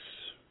breaks.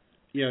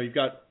 You've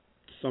got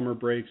summer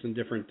breaks and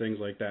different things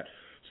like that.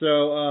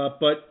 So,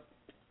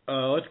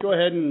 let's go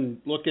ahead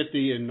and look at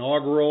the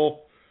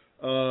inaugural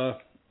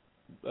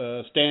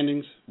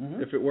standings,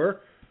 if it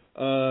were.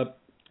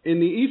 In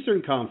the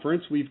Eastern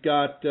Conference, we've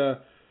got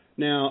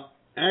now.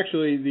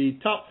 Actually, the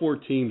top 4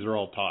 teams are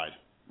all tied.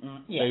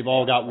 They've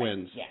all got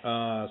wins.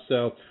 Yeah.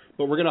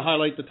 But we're going to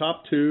highlight the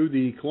top 2,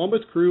 the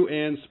Columbus Crew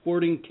and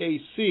Sporting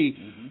KC,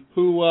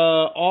 who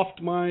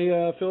offed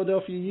my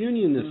Philadelphia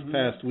Union this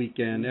past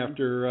weekend.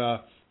 After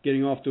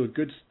getting off to a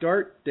good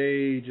start,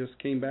 they just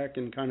came back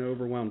and kind of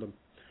overwhelmed them.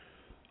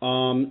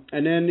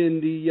 And then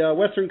in the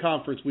Western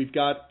Conference, we've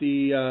got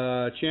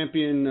the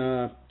champion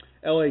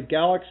LA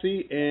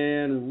Galaxy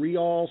and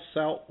Real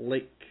Salt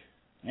Lake.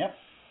 Yep.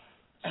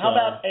 How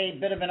about a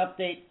bit of an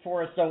update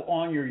for us, though,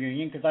 on your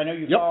Union? Because I know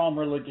you follow them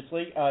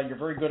religiously. You're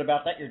very good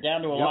about that. You're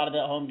down to a lot of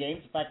the home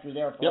games. In fact, you're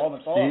there for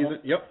almost all of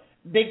them.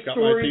 Big got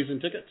stories. My season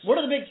tickets. What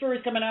are the big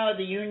stories coming out of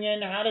the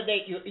Union? How did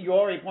they? You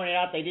already pointed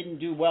out they didn't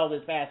do well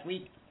this past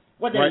week.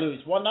 What did they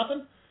lose? 1-0?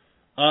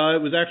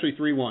 It was actually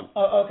 3-1.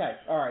 Oh, okay.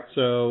 All right.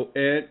 So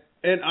and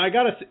I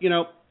gotta they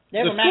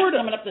have a match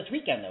coming up this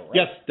weekend, though,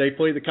 right? Yes, they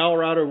play the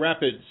Colorado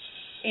Rapids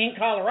in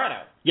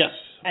Colorado. Yes.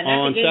 And that's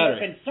on a game Saturday.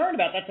 they're concerned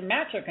about. That's a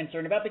match they're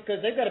concerned about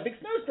because they've got a big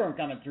snowstorm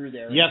coming through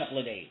there in a couple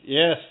of days.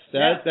 Yes,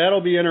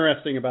 that'll be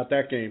interesting about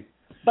that game.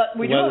 But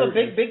we do have a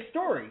big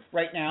story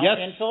right now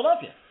in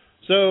Philadelphia.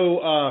 So,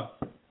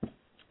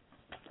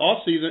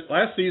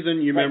 last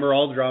season, you remember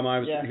all the drama. I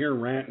was sitting here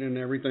ranting and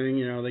everything.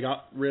 They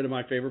got rid of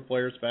my favorite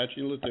player,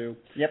 Sebastian Letou.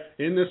 Yep.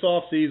 In this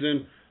off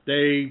season,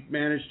 they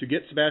managed to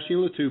get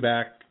Sebastian Letou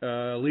back,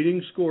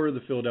 leading scorer of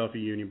the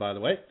Philadelphia Union, by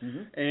the way.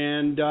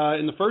 And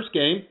in the first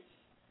game,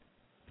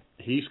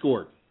 he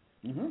scored.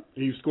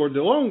 He scored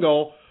the lone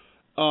goal.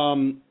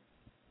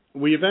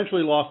 We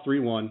eventually lost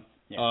 3-1.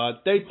 Yeah.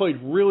 They played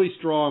really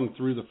strong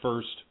through the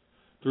first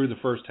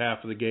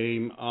half of the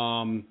game,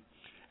 and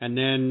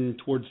then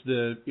towards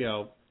the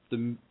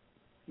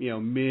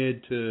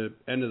mid to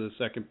end of the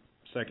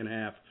second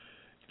half,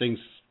 things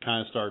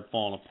kind of started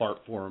falling apart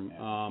for them.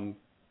 Yeah.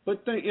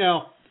 But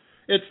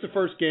it's the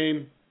first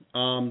game.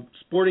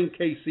 Sporting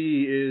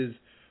KC is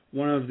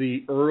one of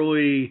the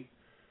early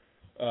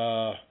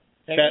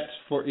bets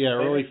for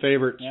early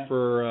favorites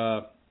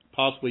for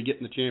possibly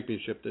getting the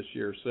championship this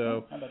year.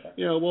 So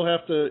we'll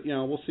have to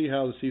we'll see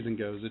how the season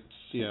goes. It's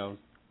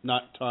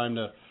not time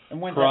to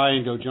cry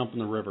and go jump in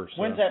the river.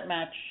 So. When's that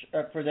match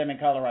for them in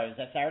Colorado? Is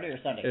that Saturday or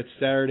Sunday? It's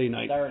Saturday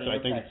night. Saturday, so I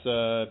think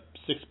it's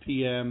 6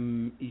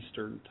 p.m.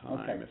 Eastern time.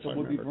 Okay, so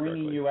we'll be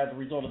bringing you, as a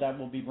result of that,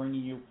 we'll be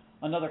bringing you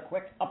another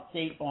quick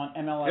update on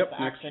MLS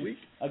action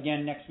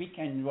next week.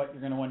 And what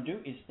you're going to want to do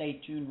is stay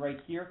tuned right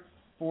here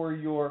for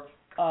your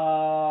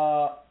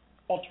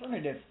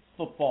alternative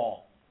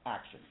football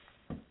action.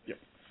 Yep.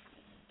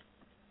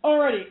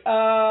 Alrighty,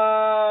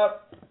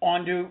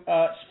 on to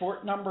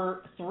sport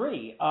number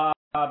 3.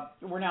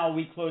 We're now a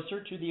week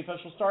closer to the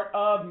official start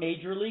of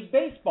Major League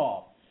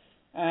Baseball.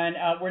 And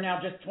we're now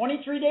just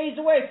 23 days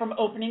away from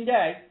opening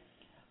day.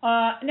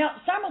 Now,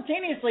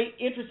 simultaneously,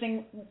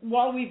 interesting,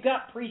 while we've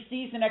got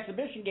preseason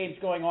exhibition games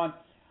going on,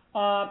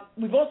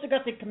 we've also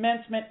got the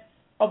commencement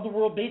of the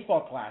World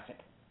Baseball Classic,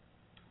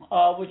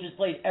 which is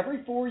played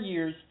every 4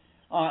 years.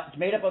 It's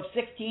made up of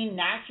 16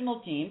 national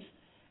teams.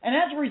 And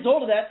as a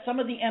result of that, some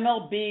of the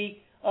MLB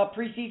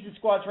preseason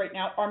squads right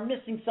now are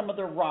missing some of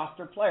their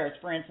roster players.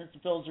 For instance, the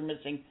Phils are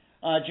missing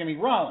Jimmy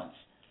Rollins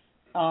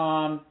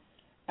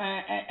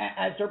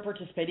as they're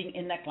participating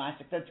in that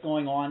Classic that's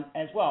going on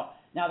as well.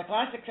 Now, the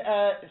Classic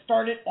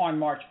started on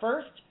March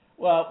 1st.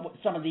 Well,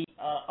 some of the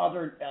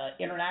other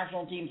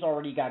international teams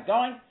already got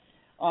going,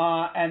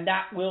 and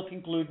that will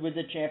conclude with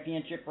the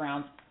championship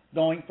rounds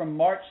going from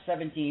March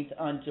 17th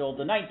until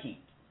the 19th.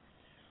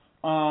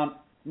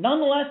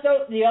 Nonetheless,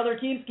 though, the other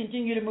teams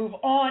continue to move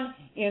on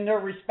in their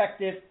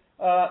respective,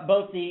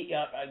 both the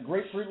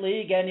Grapefruit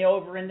League and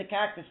over in the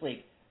Cactus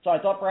League. So I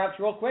thought perhaps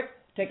real quick,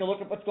 take a look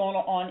at what's going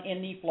on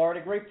in the Florida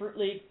Grapefruit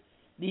League.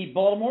 The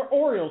Baltimore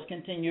Orioles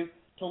continue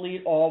to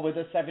lead all with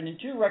a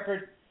 7-2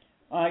 record.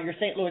 Your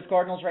St. Louis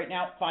Cardinals right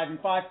now 5-5.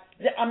 I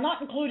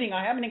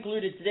haven't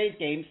included today's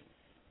games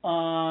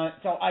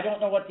So I don't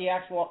know what the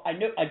actual. I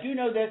do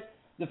know that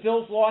the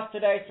Phils lost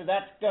today, so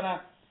that's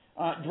gonna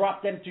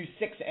drop them to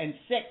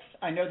 6-6.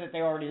 I know that they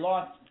already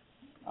lost,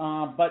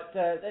 but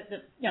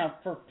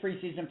for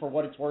preseason, for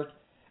what it's worth.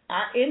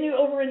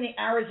 Over in the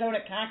Arizona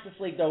Cactus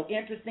League, though,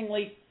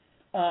 interestingly,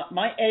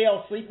 my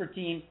AL sleeper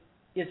team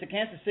is the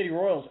Kansas City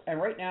Royals, and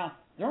right now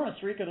they're on a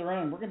streak of their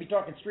own. We're going to be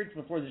talking streaks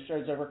before the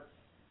show's over.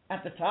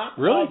 At the top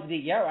really? Of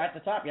the at the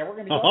top. Yeah, we're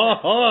going to be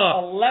talking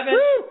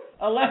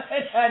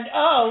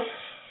 11-0.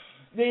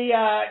 The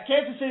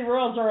Kansas City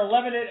Royals are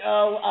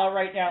 11-0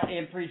 right now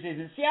in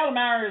preseason. Seattle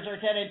Mariners are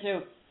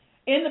 10-2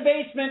 in the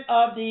basement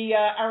of the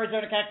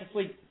Arizona Cactus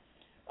League.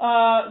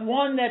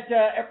 One that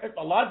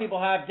a lot of people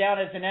have down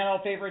as an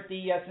NL favorite.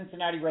 The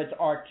Cincinnati Reds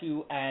are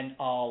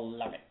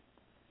 2-11.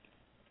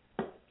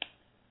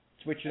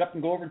 Switch it up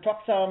and go over and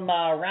talk some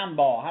round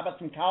ball. How about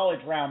some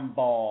college round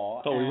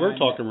ball? Oh, we were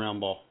talking round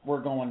ball.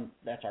 We're going.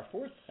 That's our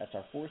fourth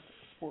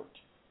sport.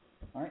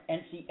 All right,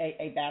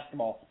 NCAA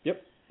basketball.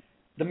 Yep.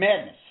 The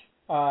madness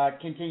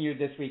continued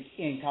this week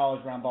in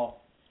college round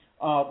ball,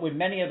 with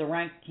many of the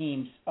ranked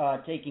teams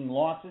taking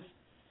losses,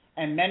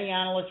 and many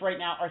analysts right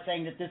now are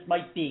saying that this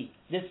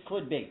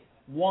could be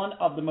one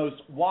of the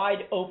most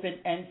wide open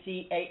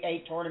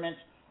NCAA tournaments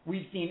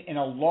we've seen in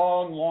a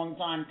long, long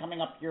time,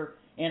 coming up here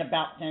in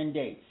about 10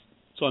 days.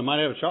 So I might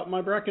have a shot in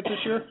my bracket this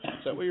year?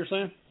 Is that what you're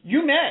saying?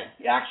 You may.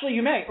 Actually,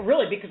 you may.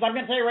 Really, because I'm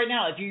going to tell you right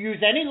now, if you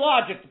use any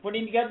logic to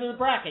putting together the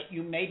bracket,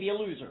 you may be a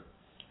loser.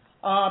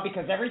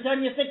 Because every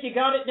time you think you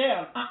got it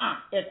down,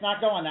 it's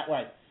not going that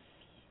way.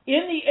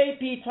 In the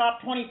AP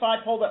Top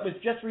 25 poll that was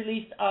just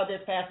released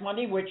this past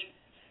Monday, which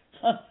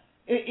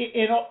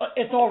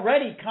it's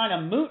already kind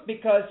of moot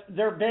because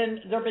there have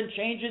been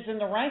changes in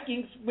the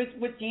rankings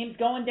with teams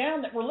going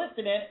down that were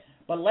listed in it.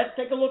 But let's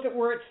take a look at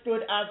where it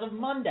stood as of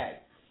Monday.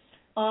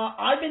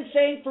 I've been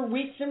saying for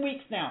weeks and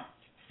weeks now,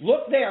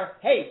 look there,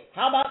 hey,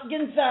 how about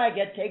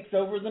Gonzaga takes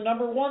over the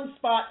number 1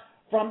 spot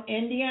from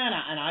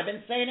Indiana? And I've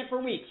been saying it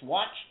for weeks.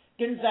 Watch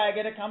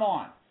Gonzaga to come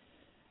on.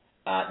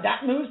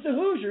 That moves the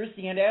Hoosiers,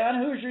 the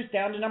Indiana Hoosiers,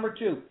 down to number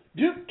 2.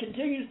 Duke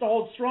continues to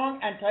hold strong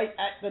and tight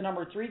at the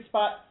number 3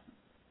 spot.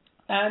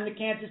 And the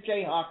Kansas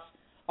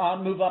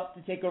Jayhawks move up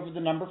to take over the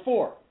number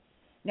 4.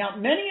 Now,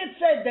 many had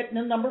said that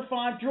the number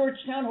 5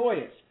 Georgetown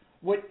Hoyas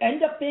would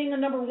end up being a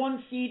number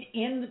 1 seed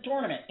in the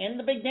tournament, in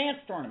the Big Dance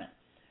tournament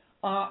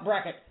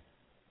bracket.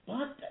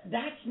 But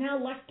that's now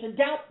left to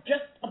doubt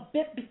just a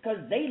bit because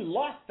they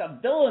lost to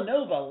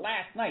Villanova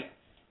last night,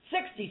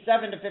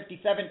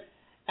 67-57,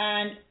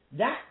 and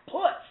that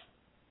puts,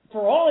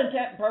 for all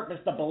intent and purpose,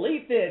 the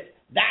belief is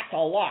that's a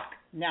lock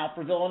now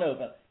for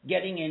Villanova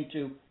getting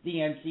into the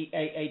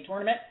NCAA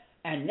tournament,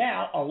 and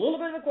now a little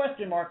bit of a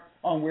question mark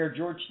on where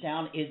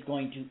Georgetown is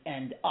going to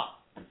end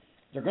up.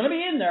 They're going to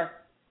be in there,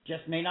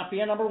 just may not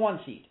be a number 1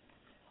 seed.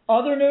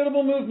 Other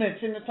notable movements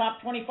in the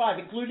top 25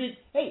 included,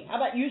 hey, how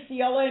about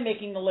UCLA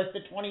making the list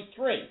at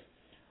 23?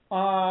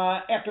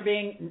 After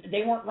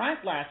they weren't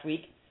ranked last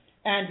week,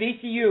 and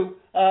VCU,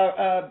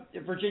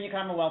 Virginia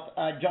Commonwealth,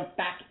 jumped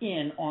back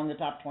in on the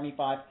top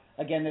 25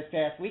 again this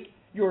past week.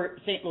 Your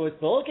St. Louis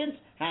Billikens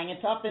hanging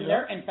tough in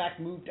there, in fact,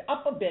 moved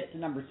up a bit to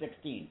number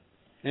 16.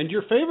 And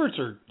your favorites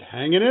are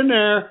hanging in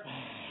there.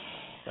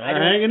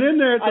 They're hanging in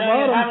there at the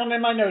bottom. I have them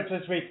in my notes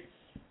this week.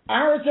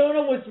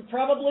 Arizona was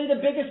probably the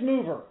biggest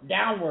mover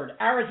downward.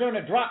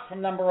 Arizona dropped from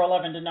number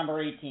 11 to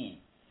number 18.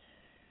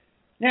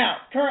 Now,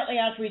 currently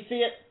as we see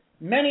it,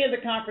 many of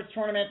the conference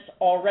tournaments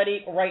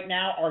already right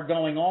now are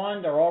going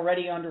on. They're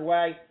already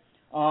underway.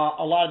 A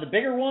lot of the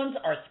bigger ones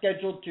are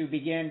scheduled to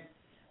begin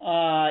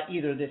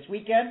either this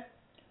weekend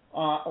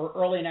or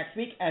early next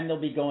week, and they'll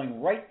be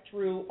going right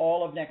through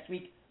all of next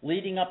week,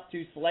 leading up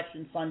to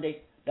Selection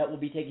Sunday that will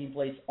be taking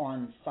place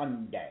on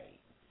Sunday.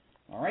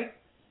 All right?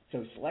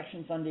 So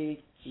Selection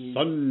Sunday is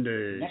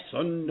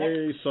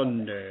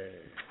Sunday.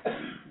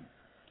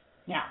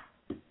 Now,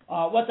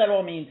 what that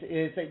all means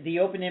is that the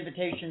open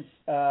invitations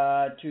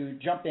to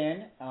jump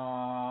in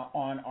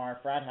on our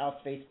Frat House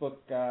Facebook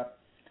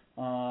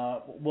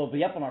will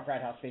be up on our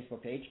Frat House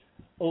Facebook page.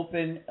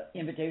 Open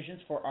invitations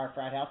for our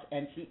Frat House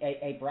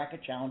NCAA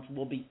Bracket Challenge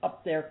will be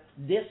up there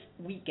this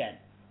weekend.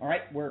 All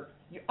right?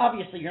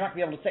 Obviously, you're not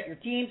going to be able to set your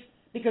teams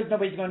because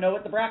nobody's going to know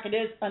what the bracket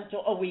is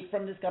until a week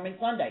from this coming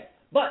Sunday.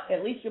 But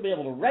at least you'll be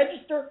able to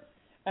register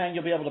and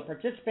you'll be able to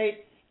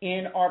participate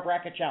in our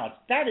bracket challenge.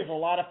 That is a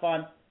lot of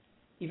fun.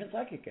 Even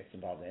Sidekick gets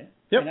involved in it.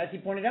 Yep. And as he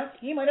pointed out,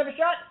 he might have a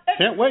shot.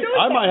 Can't wait.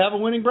 I might have a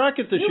winning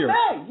bracket this year.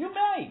 You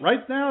may.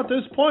 Right now at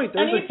this point,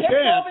 there's a chance. And he picks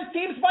all of his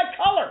teams by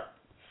color.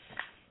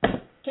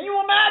 Can you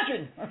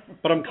imagine?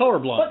 But I'm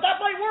colorblind. But that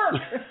might work.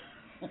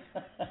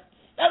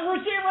 As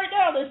we're seeing right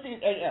now,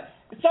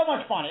 it's so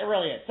much fun. It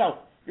really is. So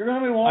you're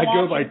going to be watching. I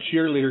go by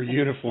cheerleader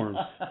uniforms.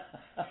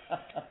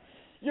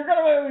 You're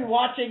going to be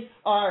watching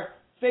our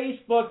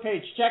Facebook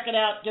page. Check it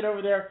out. Get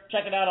over there.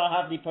 Check it out.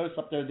 I'll have the posts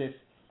up there this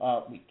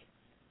week.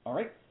 All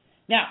right?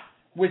 Now,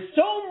 with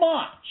so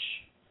much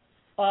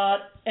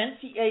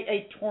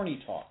NCAA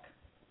tourney talk,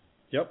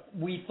 yep,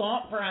 we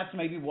thought perhaps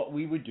maybe what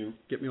we would do.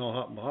 Get me all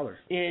hot and bothered.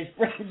 Is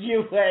bring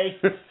you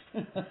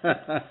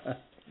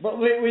But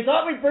we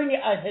thought we'd bring you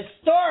a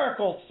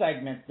historical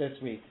segment this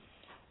week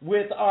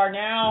with our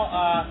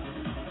now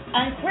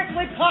and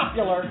quickly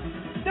popular,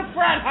 the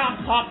Frat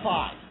House Top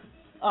 5.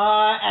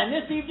 And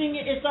this evening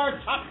it's our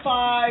top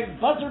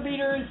 5 buzzer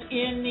beaters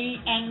in the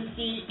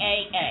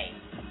NCAA.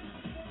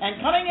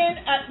 And coming in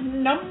at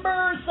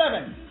number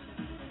 7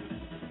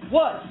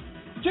 was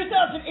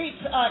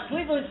 2008's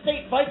Cleveland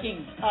State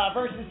Vikings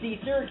versus the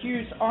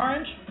Syracuse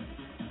Orange,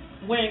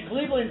 when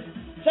Cleveland's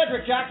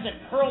Cedric Jackson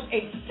hurled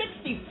a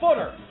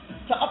 60-footer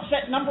to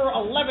upset number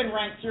 11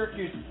 ranked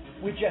Syracuse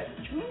with just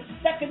 2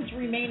 seconds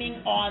remaining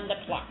on the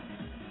clock.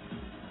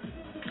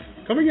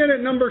 Coming in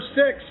at number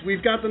 6,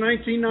 we've got the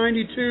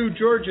 1992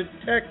 Georgia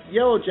Tech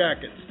Yellow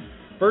Jackets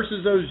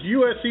versus those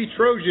USC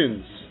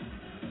Trojans.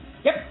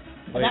 Yep,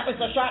 and that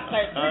was the shot,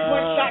 a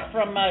 3-point shot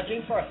from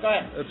James Forrest. Go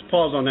ahead. Let's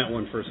pause on that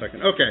one for a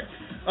second. Okay.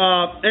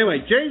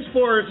 Anyway, James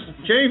Forrest,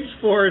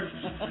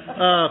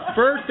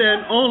 first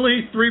and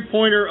only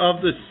 3-pointer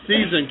of the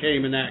season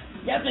came in that.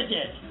 Yes, it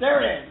did.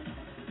 There it is.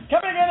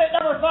 Coming in at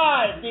number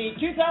 5, the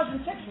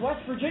 2006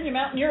 West Virginia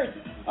Mountaineers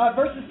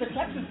versus the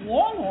Texas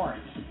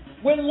Longhorns.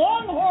 When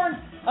Longhorn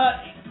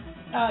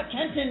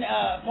Kenton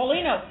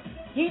Paulino,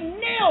 he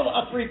nailed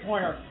a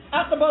 3-pointer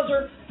at the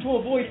buzzer to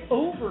avoid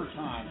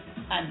overtime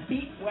and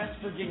beat West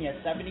Virginia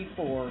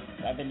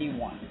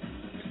 74-71.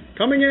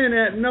 Coming in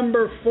at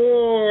number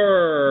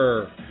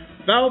 4,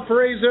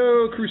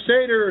 Valparaiso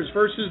Crusaders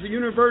versus the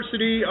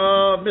University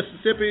of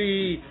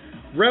Mississippi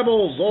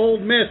Rebels, Ole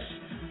Miss.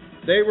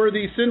 They were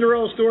the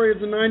Cinderella story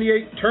of the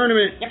 98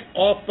 tournament. Yep.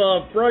 Off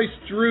of Bryce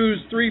Drew's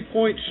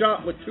 3-point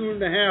shot with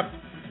 2.5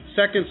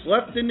 seconds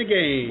left in the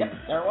game. Yep,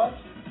 there it was.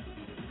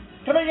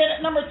 Coming in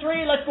at number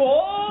 3, let's go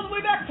all the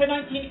way back to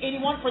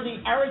 1981 for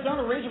the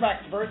Arizona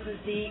Razorbacks versus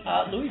the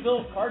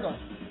Louisville Cardinals.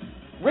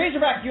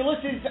 Razorback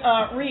Ulysses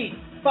Reed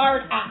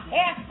fired a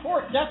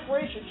half-court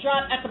desperation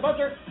shot at the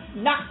buzzer,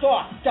 knocked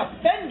off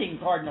defending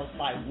Cardinals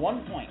by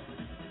 1 point.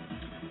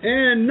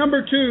 And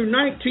number 2,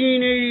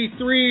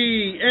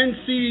 1983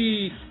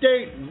 NC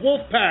State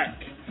Wolfpack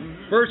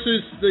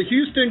versus the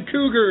Houston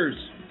Cougars.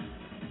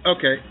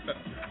 Okay,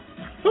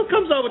 who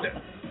comes up with it?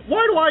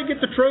 Why do I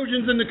get the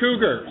Trojans and the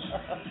Cougars?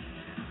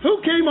 Who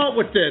came up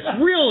with this?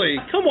 Really?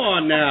 Come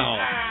on now.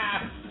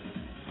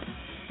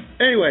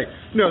 Anyway,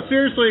 no,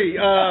 seriously,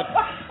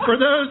 for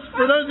those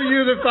of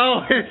you that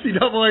follow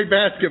NCAA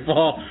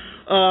basketball,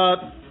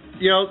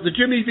 the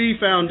Jimmy V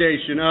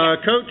Foundation,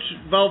 Coach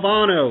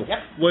Valvano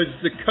was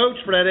the coach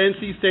for that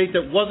NC State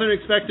that wasn't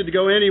expected to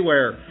go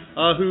anywhere,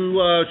 who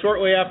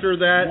shortly after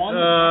that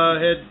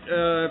had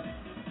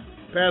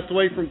passed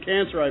away from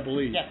cancer, I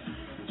believe. Yes.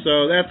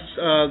 So that's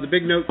the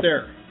big note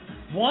there.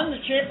 Won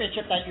the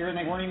championship that year, and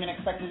they weren't even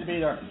expected to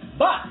be there.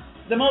 But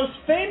the most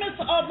famous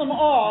of them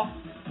all,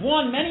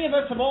 one many of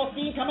us have all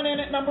seen coming in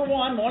at number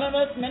 1,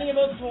 many of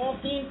us have all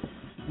seen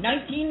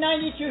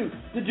 1992,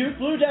 the Duke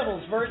Blue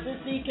Devils versus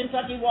the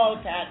Kentucky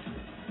Wildcats,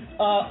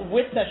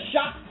 with the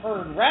shot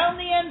heard round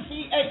the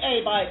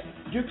NCAA by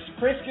Duke's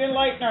Christian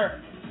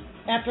Leitner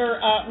after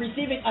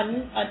receiving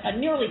a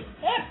nearly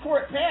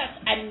half-court pass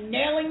and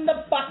nailing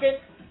the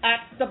bucket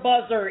at the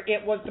buzzer.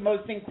 It was the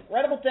most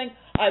incredible thing.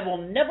 I will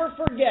never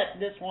forget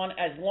this one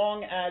as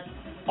long as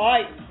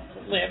I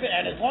live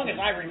and as long as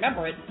I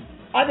remember it.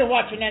 I've been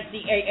watching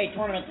NCAA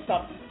tournament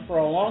stuff for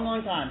a long,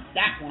 long time.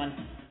 That one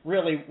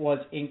really was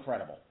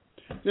incredible.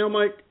 Now,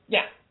 Mike.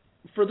 Yeah.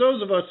 For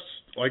those of us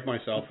like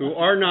myself who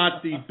are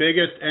not the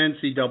biggest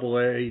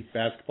NCAA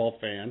basketball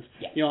fans,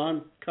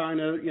 I'm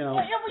kind of,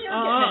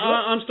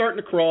 I'm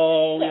starting to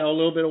crawl, a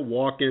little bit of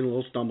walking, a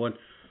little stumbling.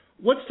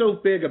 What's so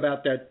big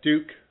about that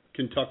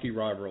Duke-Kentucky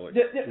rivalry?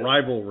 The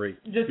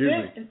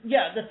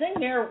thing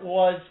there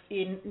was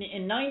in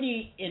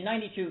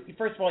 92.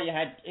 First of all, you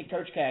had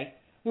Coach K,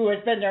 who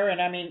has been there, and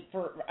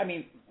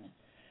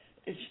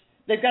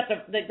they've got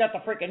the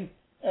freaking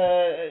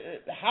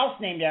house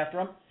named after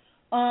him.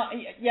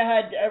 You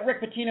had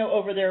Rick Pitino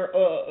over there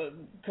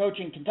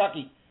coaching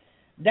Kentucky.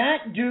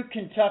 That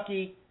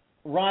Duke-Kentucky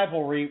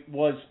rivalry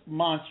was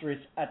monstrous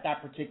at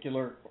that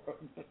particular.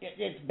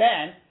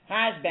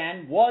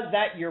 Was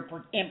that year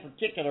in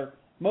particular,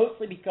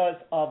 mostly because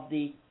of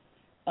the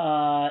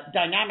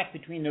dynamic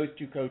between those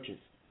two coaches.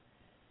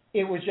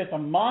 It was just a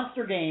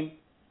monster game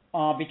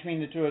between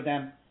the two of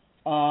them.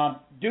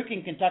 Duke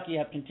and Kentucky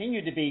have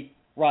continued to be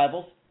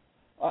rivals.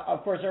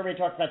 Of course, everybody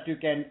talks about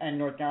Duke and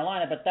North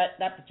Carolina, but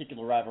that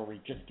particular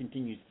rivalry just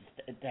continues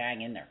to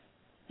hang in there.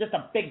 Just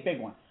a big, big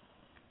one.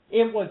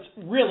 It was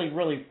really,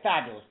 really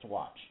fabulous to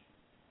watch.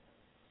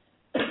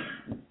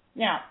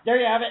 Now, there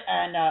you have it,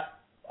 and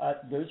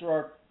those are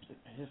our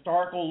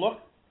historical look.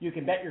 You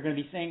can bet you're going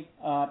to be seeing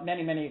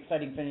many, many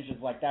exciting finishes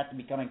like that to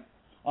be coming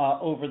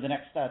over the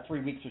next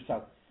 3 weeks or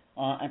so.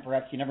 And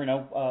perhaps, you never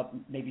know,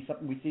 maybe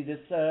something we see this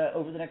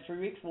over the next 3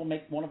 weeks will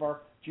make one of our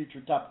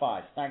future top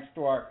 5s. Thanks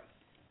to our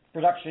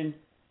production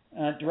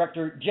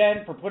director,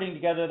 Jen, for putting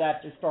together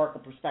that historical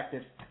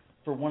perspective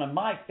for one of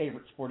my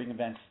favorite sporting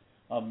events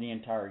of the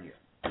entire year.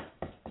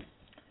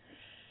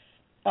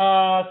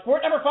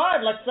 Sport number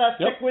 5, let's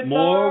stick with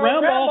more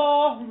round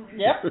ball.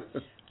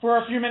 Yep. for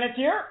a few minutes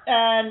here,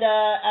 and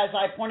as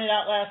I pointed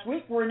out last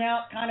week, we're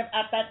now kind of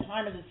at that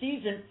time of the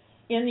season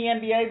in the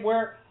NBA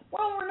where,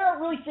 well, we're not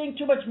really seeing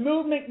too much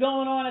movement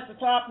going on at the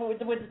top with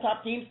the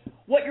top teams.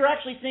 What you're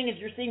actually seeing is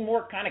you're seeing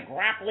more kind of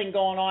grappling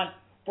going on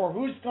for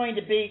who's going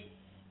to be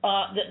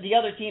the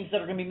other teams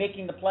that are going to be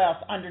making the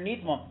playoffs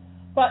underneath them.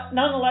 But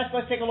nonetheless,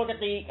 let's take a look at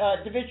the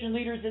division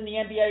leaders in the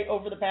NBA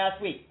over the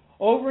past week.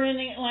 Over in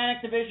the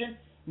Atlantic Division,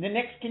 the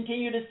Knicks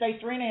continue to stay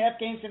 3.5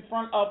 games in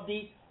front of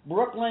the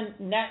Brooklyn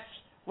Nets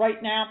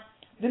right now.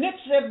 The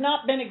Knicks have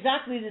not been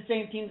exactly the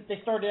same team that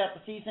they started out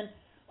the season.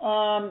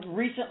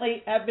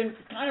 Recently have been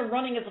kind of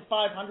running as a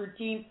 500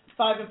 team,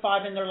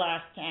 5-5 in their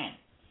last 10.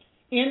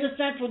 In the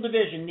Central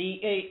Division,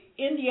 the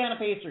Indiana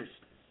Pacers,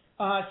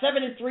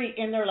 7-3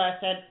 in their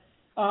last 10.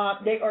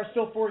 They are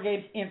still 4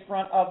 games in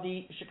front of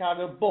the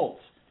Chicago Bulls.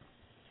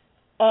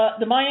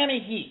 The Miami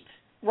Heat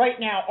right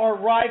now are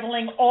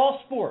rivaling all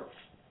sports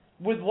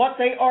with what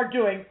they are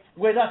doing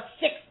with a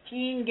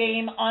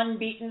 16-game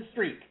unbeaten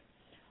streak.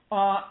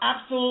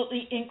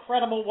 Absolutely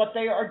incredible what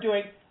they are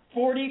doing.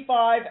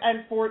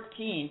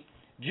 45-14.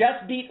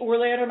 Just beat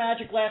Orlando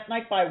Magic last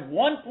night by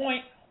 1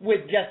 point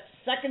with just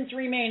seconds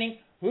remaining.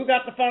 Who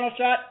got the final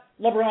shot?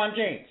 LeBron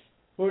James.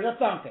 Who'd have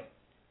thunk it?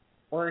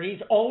 Where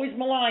he's always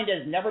maligned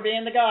as never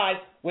being the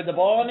guy with the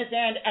ball in his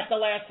hand at the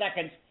last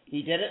seconds.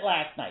 He did it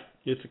last night.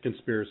 It's a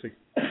conspiracy.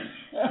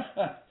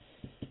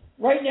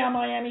 Right now,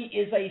 Miami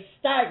is a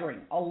staggering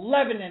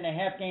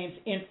 11.5 games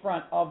in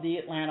front of the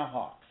Atlanta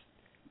Hawks.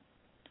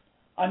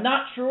 I'm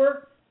not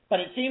sure, but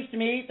it seems to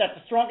me that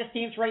the strongest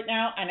teams right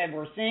now, and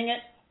we're seeing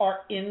it, are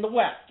in the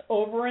West.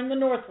 Over in the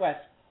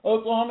Northwest,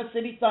 Oklahoma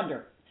City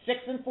Thunder,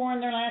 6-4 in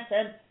their last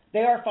 10.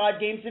 They are 5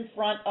 games in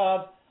front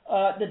of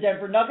the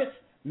Denver Nuggets.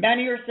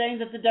 Many are saying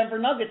that the Denver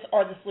Nuggets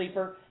are the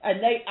sleeper,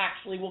 and they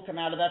actually will come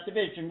out of that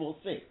division. We'll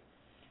see.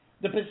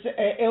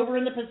 Over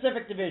in the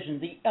Pacific Division,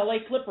 the LA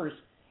Clippers,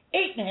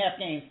 8.5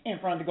 games in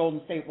front of the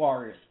Golden State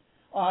Warriors,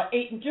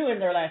 8-2 in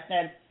their last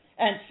 10.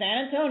 And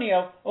San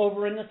Antonio,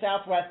 over in the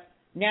Southwest,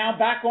 now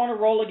back on a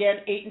roll again,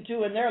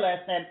 8-2 in their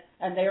last 10,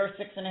 and they are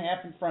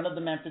 6.5 in front of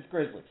the Memphis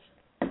Grizzlies.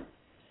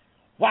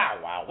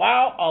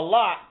 Wow. A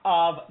lot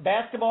of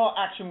basketball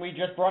action we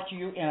just brought to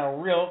you in a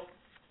real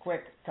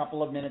quick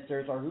couple of minutes.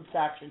 There's our hoops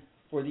action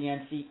for the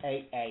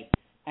NCAA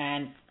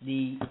and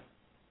the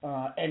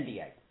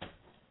NBA.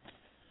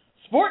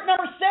 Sport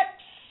number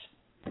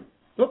 6.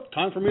 Oop,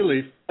 time for me to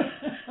leave.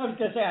 I was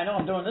going to say, I know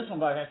I'm doing this one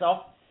by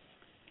myself.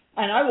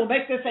 And I will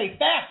make this a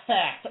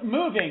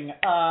fast-moving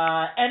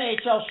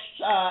NHL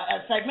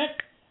segment,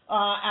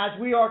 as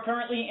we are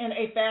currently in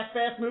a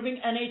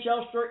fast-moving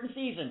NHL shortened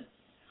season.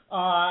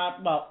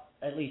 Well,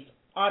 at least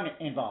I'm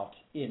involved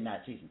in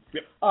that season.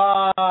 Yep.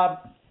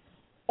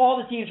 All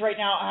the teams right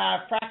now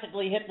have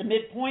practically hit the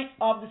midpoint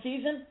of the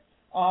season,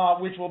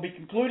 which will be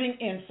concluding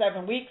in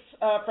 7 weeks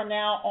from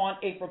now on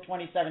April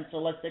 27th. So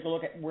let's take a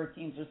look at where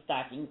teams are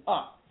stacking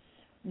up.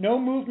 No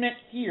movement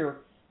here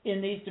in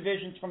these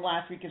divisions from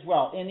last week as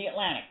well. In the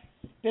Atlantic,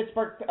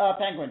 Pittsburgh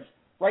Penguins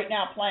right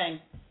now playing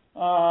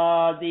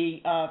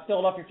the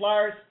Philadelphia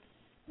Flyers.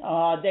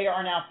 They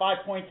are now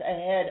 5 points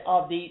ahead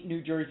of the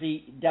New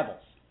Jersey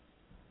Devils.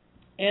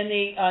 In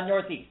the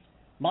Northeast,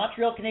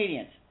 Montreal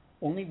Canadiens,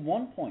 only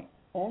 1 point.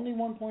 Only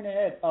 1 point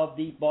ahead of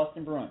the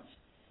Boston Bruins.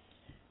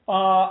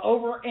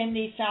 Over in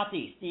the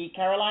Southeast, the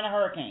Carolina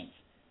Hurricanes,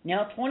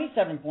 now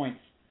 27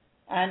 points.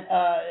 And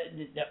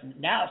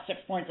now 6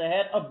 points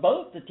ahead of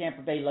both the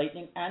Tampa Bay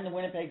Lightning and the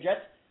Winnipeg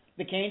Jets.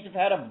 The Canes have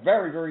had a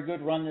very, very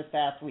good run this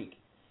past week.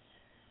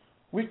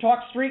 We've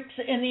talked streaks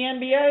in the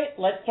NBA.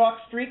 Let's talk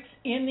streaks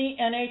in the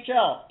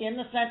NHL. In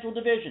the Central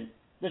Division,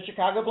 the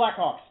Chicago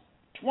Blackhawks,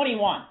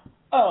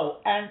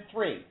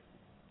 21-0-3.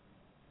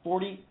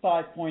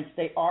 45 points.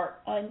 They are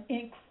an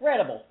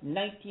incredible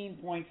 19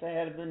 points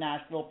ahead of the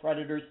Nashville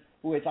Predators,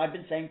 who, as I've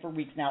been saying for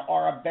weeks now,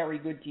 are a very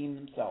good team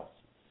themselves.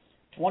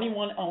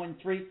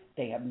 21-0-3.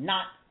 They have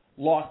not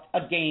lost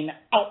a game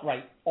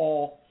outright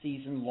all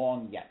season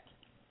long yet.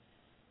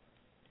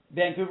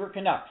 Vancouver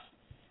Canucks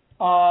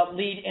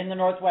lead in the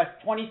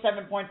Northwest.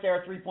 27 points. They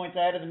are 3 points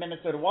ahead of the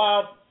Minnesota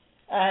Wild.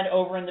 And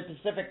over in the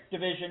Pacific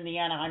Division, the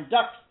Anaheim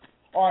Ducks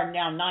are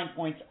now 9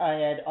 points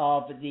ahead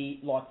of the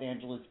Los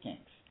Angeles Kings.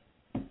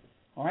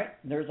 All right,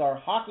 there's our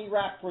hockey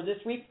wrap for this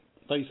week.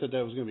 I thought you said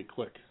that was going to be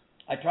quick.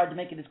 I tried to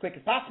make it as quick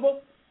as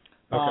possible.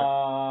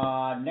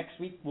 Okay. Next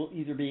week we'll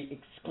either be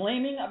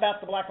exclaiming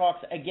about the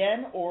Blackhawks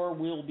again, or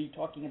we'll be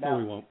talking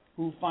about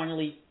who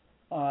finally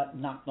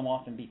knocked them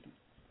off and beat them.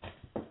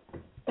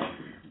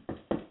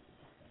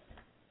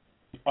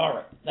 All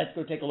right, let's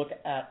go take a look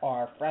at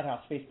our Frat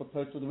House Facebook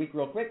post of the week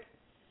real quick.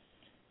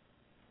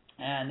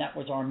 And that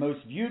was our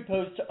most viewed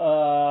post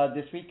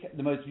this week.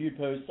 The most viewed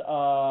post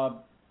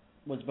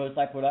was the post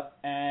I put up,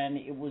 and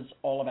it was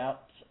all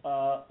about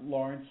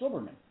Lauren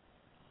Silberman.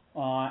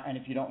 And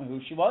if you don't know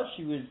who she was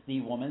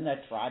the woman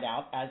that tried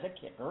out as a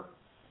kicker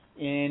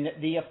in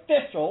the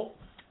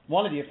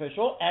one of the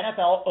official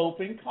NFL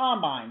Open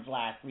Combines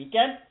last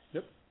weekend.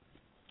 Yep.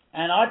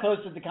 And I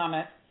posted the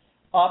comment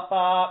up,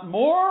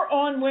 more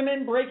on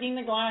women breaking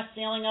the glass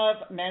ceiling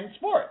of men's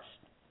sports.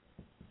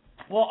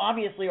 Well,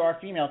 obviously our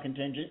female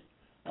contingent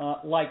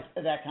liked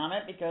that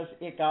comment because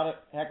it got a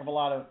heck of a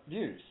lot of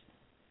views.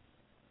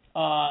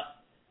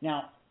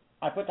 Now,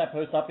 I put that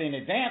post up in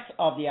advance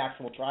of the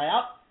actual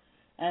tryout,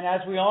 and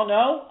as we all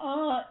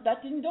know,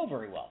 that didn't go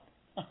very well.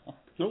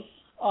 Nope.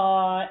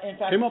 In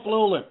fact, came up a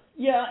little limp.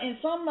 Yeah, in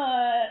some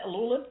a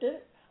little limp did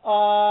it.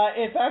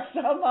 In fact,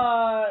 some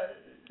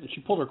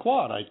she pulled her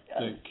quad, I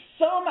think.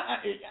 Some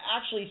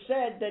actually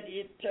said that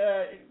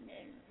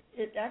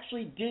it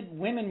actually did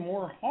women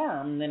more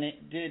harm than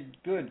it did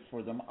good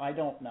for them. I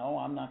don't know.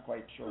 I'm not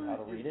quite sure how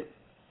to read it.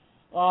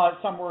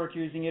 Some were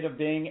accusing it of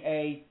being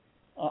a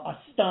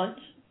stunt.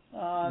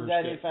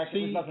 That in fact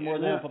it was nothing more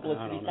than a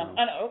publicity stunt.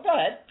 I know. Go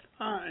ahead.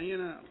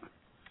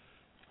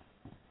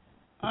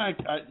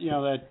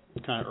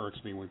 That kind of irks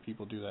me when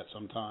people do that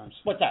sometimes.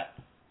 What's that?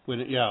 When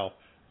that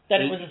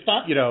it was a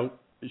stunt.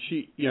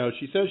 She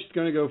says she's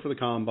going to go for the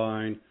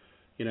combine.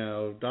 She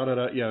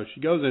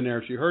goes in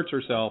there, she hurts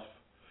herself,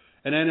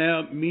 and then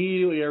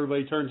immediately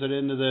everybody turns it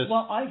into this.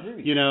 Well, I agree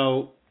with you.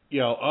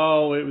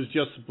 It was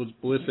just a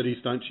publicity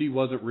stunt. She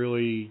wasn't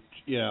really.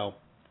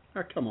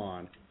 Come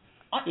on.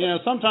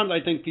 Sometimes I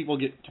think people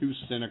get too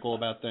cynical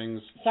about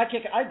things.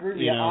 Sidekick, I agree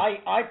with you.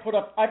 I put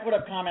up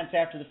comments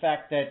after the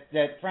fact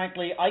that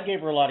frankly I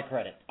gave her a lot of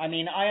credit. I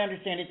mean, I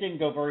understand it didn't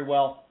go very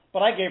well,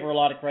 but I gave her a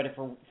lot of credit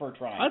for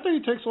trying. I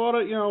think it takes a lot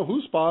of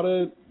who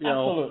spotted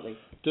absolutely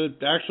to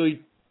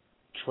actually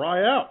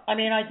try out. I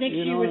mean, I think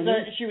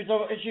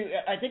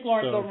I think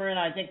Lauren Silverman.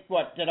 I think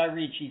what did I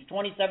read? She's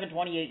 27,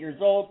 28 years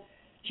old.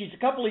 She's a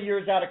couple of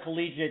years out of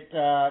collegiate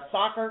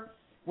soccer,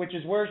 which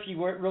is where she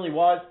really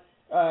was.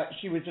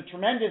 She was a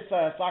tremendous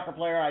soccer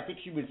player. I think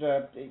she was,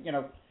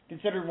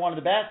 considered one of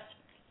the best.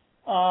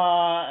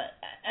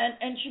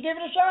 And she gave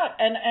it a shot.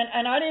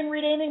 And I didn't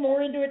read anything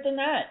more into it than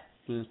that.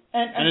 Yeah.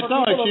 And it's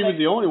not like she was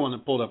the only one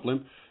that pulled up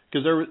limp,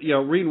 because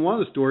there, reading one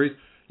of the stories,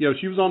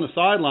 she was on the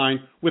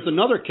sideline with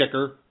another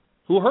kicker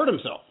who hurt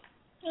himself.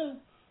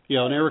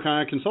 Yeah. And they were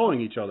kind of consoling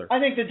each other. I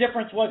think the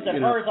difference was that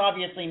hers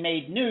obviously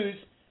made news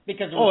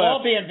because it was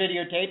all being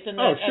videotaped, and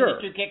the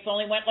two kicks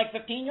only went like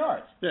 15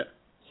 yards. Yeah.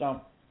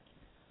 So.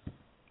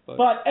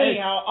 But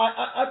anyhow,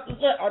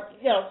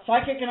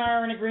 Sidekick and I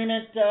are in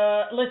agreement.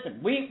 Listen,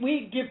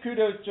 we give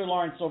kudos to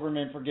Lauren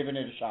Silverman for giving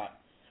it a shot.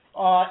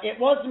 It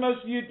was the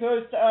most viewed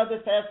post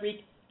this past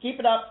week. Keep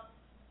it up.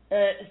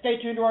 Stay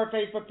tuned to our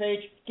Facebook page.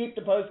 Keep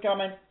the posts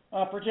coming,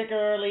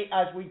 particularly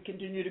as we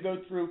continue to go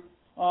through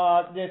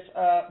this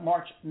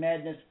March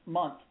Madness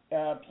month.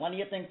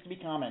 Plenty of things to be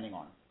commenting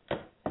on.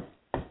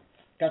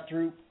 Got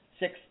through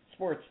 6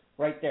 sports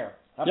right there.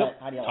 How do you like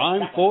Time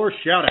that for one?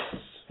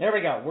 shout-outs. There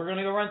we go. We're going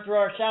to go run through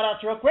our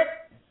shout-outs real quick.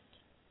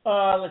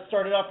 Let's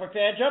start it off with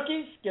Fan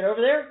Junkies. Get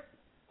over there.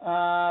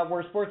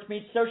 Where sports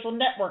meets social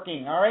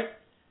networking, all right?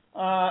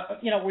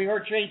 We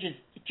heard changes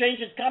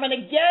coming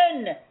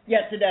again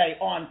yet today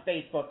on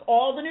Facebook.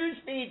 All the news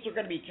feeds are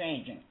going to be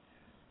changing.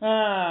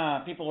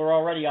 People are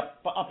already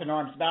up in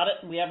arms about it,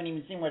 and we haven't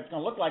even seen what it's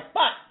going to look like.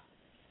 But,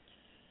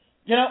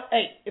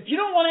 hey, if you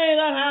don't want any of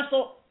that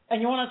hassle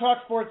and you want to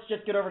talk sports,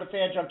 just get over to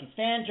Fan Junkies.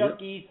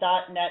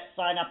 FanJunkies.net.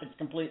 Sign up. It's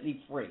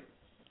completely free.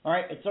 All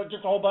right? It's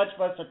just a whole bunch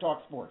of us that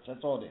talk sports.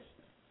 That's all it is.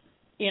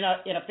 In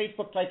a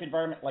Facebook-type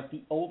environment like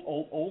the old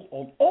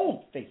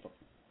Facebook.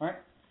 All right?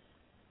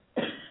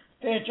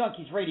 Fan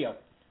Junkies Radio.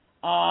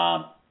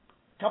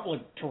 Couple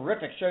of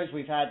terrific shows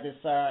we've had this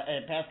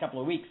past couple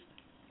of weeks.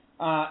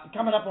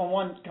 Coming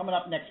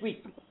up next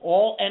week,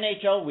 all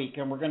NHL week,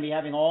 and we're going to be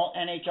having all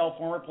NHL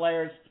former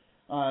players,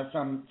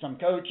 some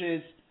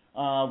coaches.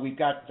 We've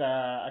got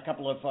a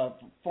couple of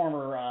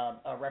former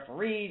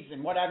referees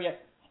and what have you.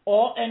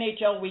 All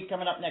NHL week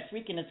coming up next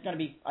week, and it's going to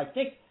be, I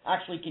think,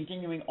 actually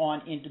continuing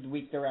on into the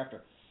week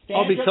thereafter.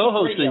 I'll be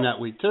co-hosting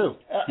that week, too.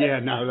 That's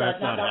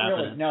not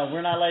happening. Really. No,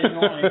 we're not letting you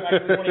on. In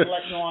fact, we won't even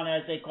let you on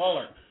as a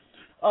caller.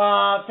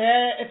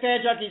 Fan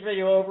Junkies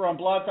Radio over on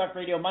Blog Talk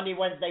Radio Monday,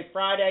 Wednesday,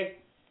 Friday,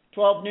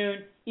 12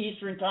 noon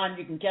Eastern Time.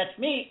 You can catch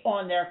me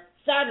on there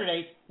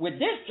Saturdays with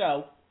this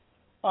show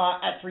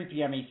at 3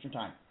 p.m. Eastern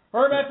Time.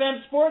 Herb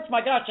FM Sports,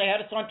 my gosh, they had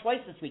us on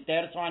twice this week. They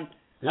had us on,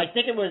 I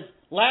think it was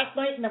last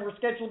night, and then we're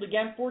scheduled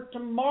again for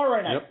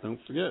tomorrow night. Yep, don't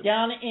forget.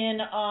 Down in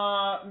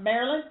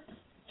Maryland.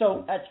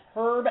 So that's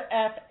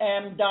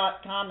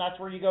herbfm.com. That's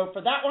where you go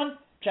for that one.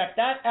 Check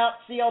that out.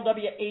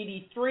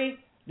 CLW83.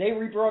 They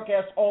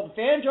rebroadcast all the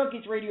Fan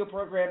Junkies radio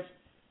programs.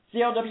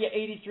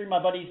 CLW83, my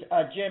buddies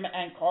Jim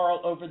and Carl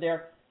over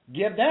there.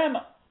 Give them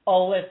a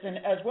listen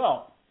as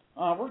well.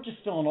 We're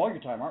just filling all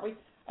your time, aren't we?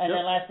 And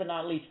then last but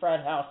not least,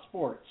 Frat House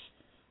Sports.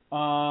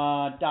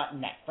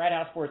 .net.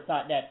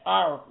 FratHouseSports.net,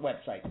 our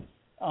website,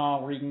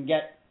 where you can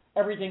get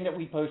everything that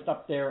we post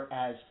up there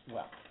as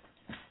well.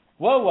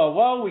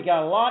 Whoa, we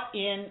got a lot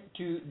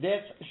into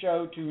this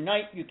show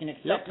tonight. You can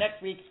expect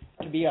next week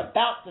to be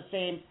about the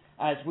same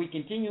as we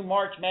continue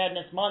March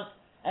Madness month,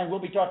 and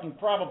we'll be talking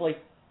probably,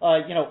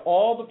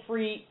 all the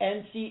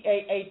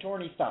pre-NCAA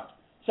tourney stuff.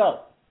 So,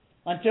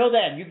 until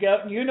then,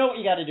 you know what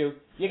you got to do.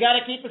 You got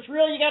to keep us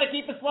real, you got to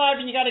keep us live,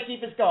 and you got to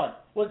keep us going.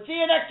 We'll see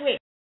you next week.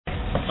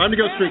 Time to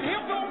go streak.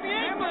 He'll go the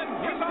apron.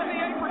 He's on the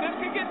apron. This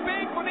could get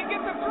big when he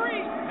gets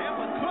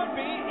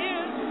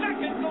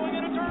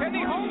Can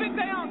he hold it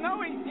down?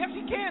 No, yes,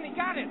 he can. He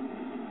got it.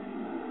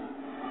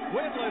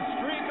 Winless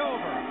streak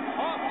over.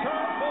 Off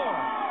turn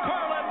 4.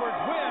 Carl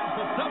Edwards wins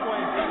the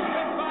Subway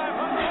Freshman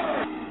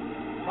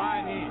 500.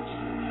 Fine each.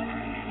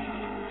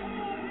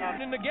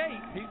 In the gate.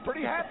 He's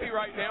pretty happy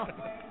right now. Oh,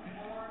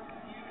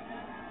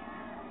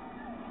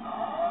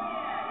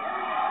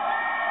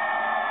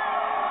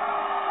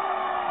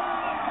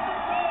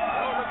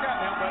 look out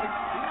now, buddy.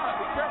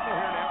 Be careful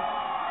here now.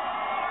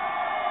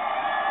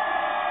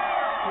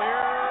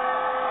 Clear.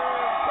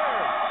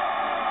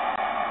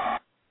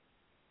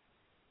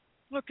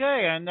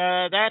 Okay, and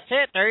that's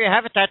it. There you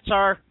have it. That's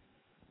our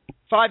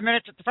 5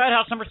 minutes at the Frat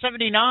House number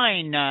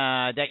 79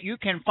 that you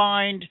can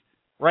find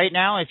right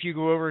now if you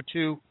go over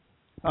to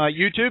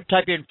YouTube,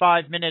 type in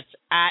 5 minutes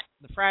at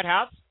the Frat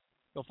House.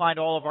 You'll find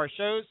all of our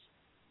shows.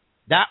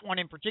 That one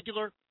in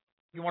particular,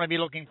 you want to be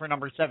looking for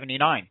number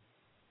 79.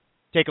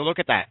 Take a look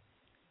at that.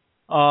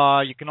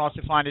 You can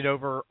also find it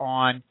over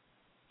on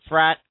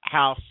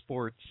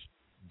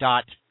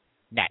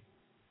frathousesports.net.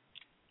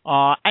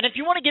 And if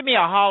you want to give me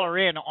a holler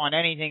in on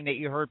anything that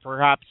you heard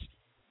perhaps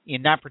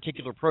in that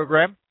particular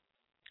program,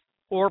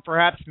 or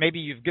perhaps maybe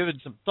you've given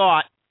some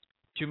thought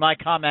to my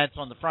comments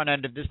on the front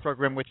end of this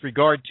program with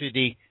regard to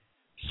the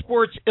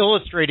Sports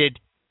Illustrated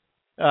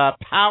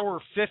Power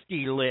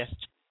 50 list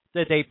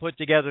that they put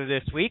together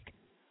this week,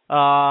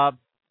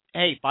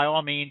 hey, by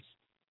all means,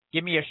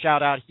 give me a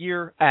shout out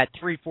here at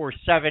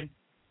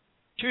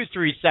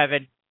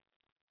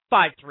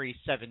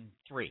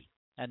 347-237-5373.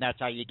 And that's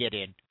how you get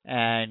in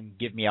and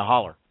give me a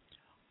holler.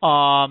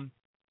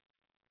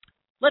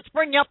 Let's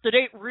bring you up to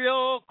date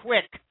real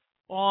quick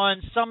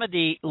on some of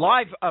the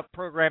live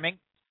programming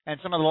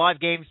and some of the live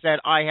games that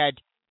I had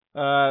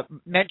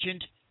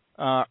mentioned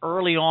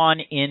early on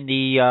in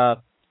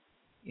the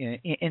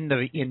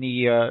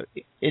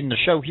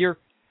show here.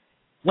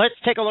 Let's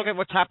take a look at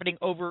what's happening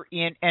over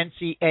in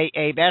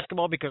NCAA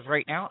basketball, because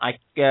right now,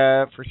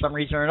 for some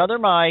reason or another,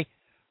 my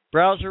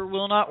browser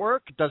will not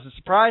work. It doesn't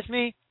surprise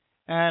me,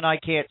 and I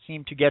can't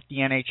seem to get the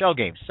NHL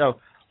games. So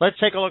let's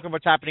take a look at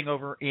what's happening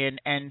over in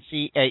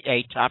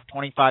NCAA Top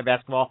 25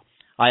 basketball.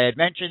 I had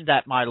mentioned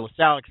that my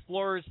LaSalle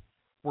Explorers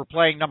were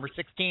playing number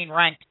 16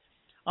 ranked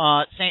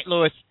St.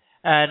 Louis,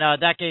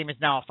 and that game is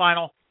now a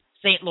final.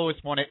 St. Louis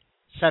won it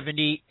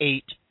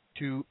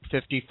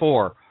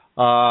 78-54.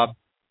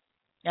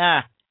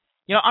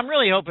 I'm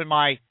really hoping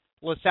my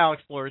LaSalle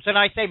Explorers, and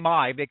I say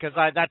my because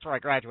that's where I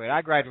graduated.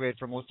 I graduated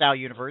from LaSalle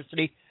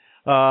University.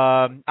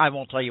 I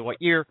won't tell you what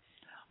year.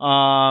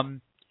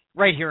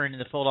 Right here in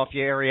the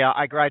Philadelphia area,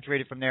 I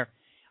graduated from there.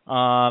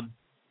 My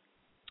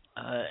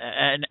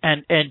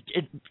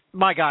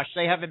gosh,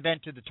 they haven't been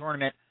to the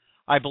tournament,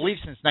 I believe,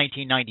 since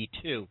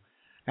 1992,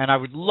 and I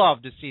would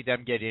love to see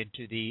them get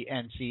into the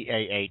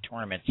NCAA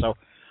tournament. So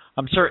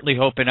I'm certainly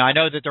hoping. I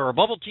know that they're a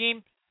bubble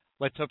team.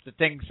 Let's hope that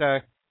things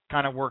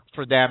kind of work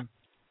for them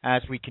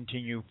as we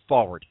continue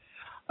forward.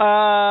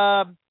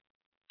 Let's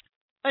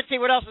see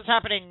what else is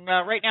happening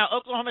right now.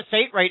 Oklahoma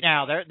State right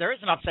now. There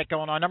is an upset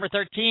going on. Number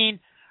 13,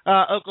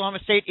 Oklahoma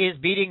State is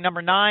beating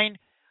number 9,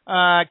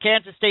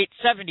 Kansas State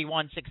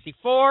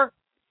 71-64.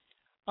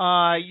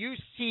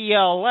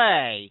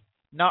 UCLA,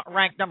 not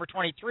ranked number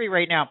 23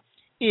 right now,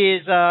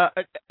 is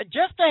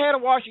just ahead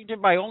of Washington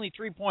by only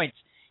 3 points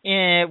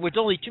with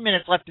only 2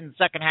 minutes left in the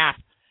second half.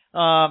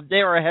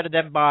 They are ahead of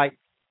them by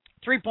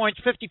 3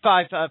 points,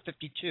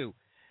 55-52.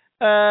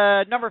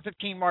 Number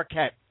 15,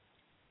 Marquette.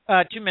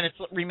 2 minutes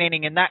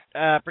remaining in that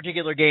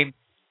particular game.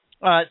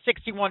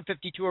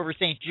 61-52 over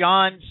St.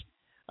 John's.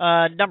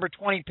 Number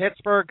 20,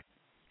 Pittsburgh,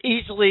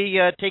 easily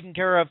taking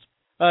care of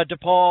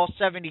DePaul,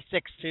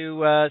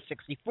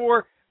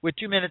 76-64, with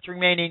 2 minutes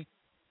remaining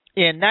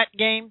in that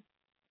game.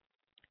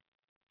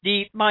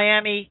 The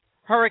Miami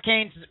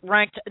Hurricanes,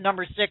 ranked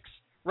number 6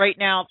 right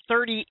now,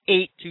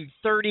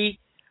 38-30.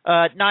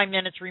 9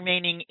 minutes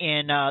remaining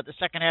in the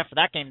second half of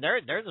that game.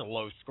 There's a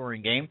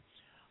low-scoring game.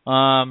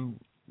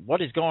 What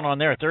is going on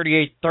there?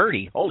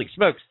 38-30. Holy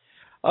smokes.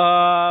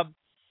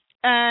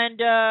 And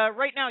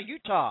right now,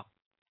 Utah.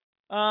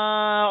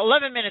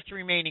 11 minutes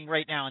remaining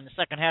right now in the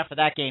second half of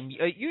that game.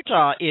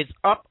 Utah is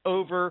up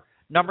over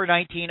number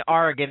 19,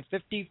 Oregon,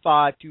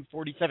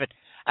 55-47.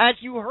 As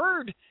you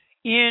heard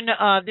in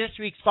this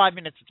week's 5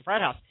 minutes at the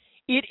Frat House,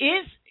 it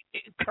is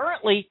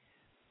currently,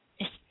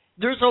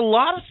 there's a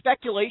lot of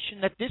speculation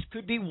that this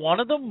could be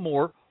one of the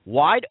more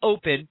wide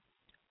open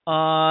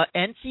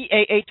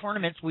NCAA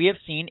tournaments we have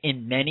seen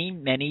in many,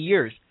 many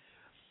years.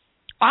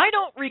 I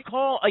don't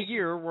recall a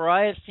year where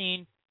I have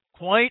seen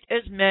quite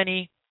as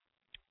many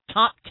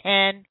top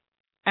 10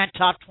 and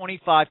top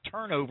 25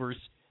 turnovers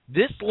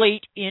this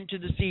late into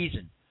the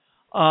season.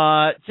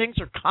 Things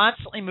are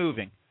constantly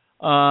moving.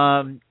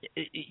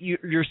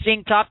 You're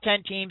seeing top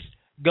 10 teams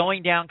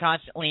going down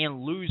constantly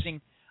and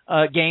losing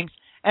games.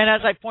 And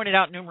as I pointed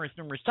out numerous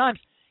times,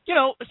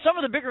 some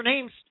of the bigger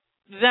names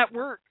that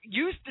we're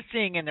used to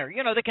seeing in there,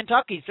 the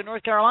Kentuckys, the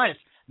North Carolinas,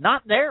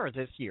 not there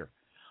this year.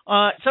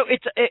 So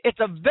it's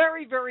a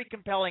very, very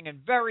compelling and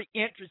very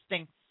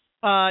interesting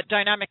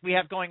dynamic we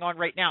have going on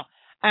right now.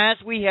 as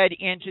we head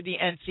into the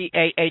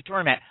NCAA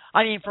tournament.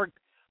 I mean, for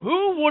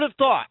who would have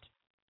thought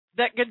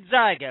that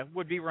Gonzaga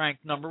would be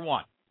ranked number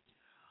 1?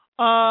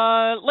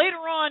 Later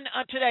on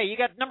today, you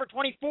got number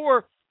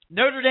 24,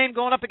 Notre Dame,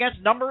 going up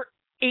against number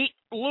 8,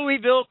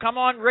 Louisville. Come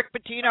on, Rick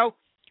Pitino.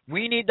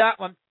 We need that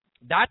one.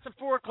 That's a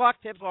 4 o'clock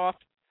tip-off.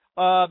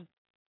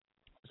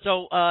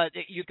 So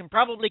you can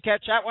probably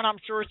catch that one, I'm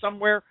sure,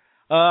 somewhere.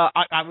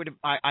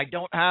 I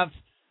don't have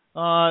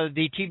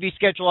the TV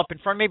schedule up in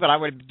front of me, but I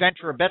would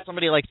venture a bet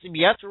somebody like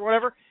CBS or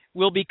whatever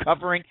will be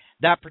covering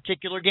that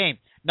particular game.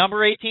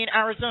 Number 18,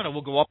 Arizona,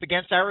 will go up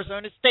against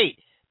Arizona State.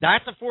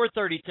 That's a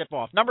 4:30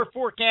 tip-off. Number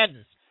 4,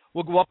 Kansas,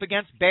 will go up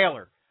against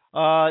Baylor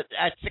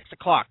at 6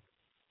 o'clock.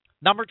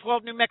 Number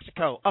 12, New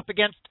Mexico, up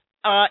against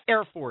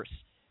Air Force,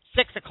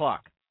 6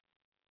 o'clock.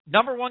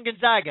 Number 1,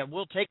 Gonzaga,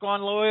 will take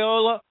on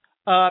Loyola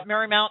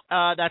Marymount.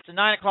 That's a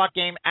 9 o'clock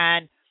game.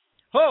 And,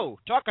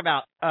 talk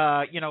about,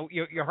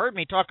 you heard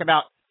me talk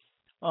about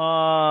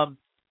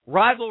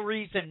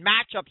rivalries and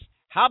matchups.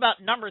 How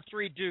about number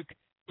 3, Duke,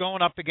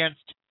 going up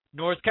against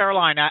North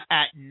Carolina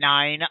at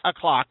 9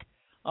 o'clock?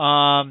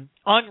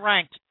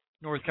 Unranked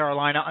North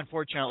Carolina,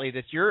 unfortunately,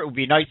 this year. It would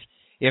be nice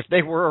if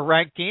they were a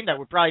ranked team. That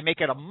would probably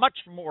make it a much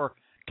more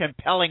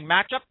compelling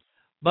matchup.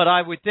 But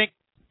I would think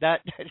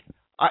that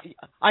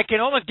I can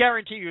almost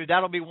guarantee you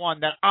that'll be one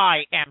that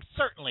I am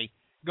certainly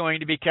going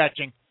to be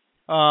catching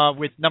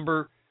with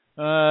number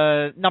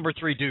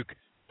 3 Duke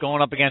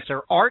going up against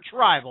their arch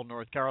rival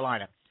North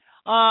Carolina.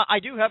 I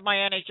do have my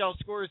NHL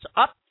scores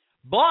up.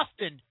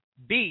 Boston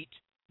beat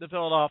the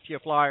Philadelphia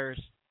Flyers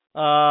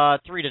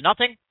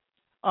 3-0.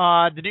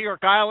 The New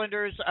York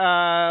Islanders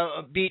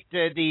beat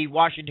the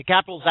Washington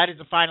Capitals. That is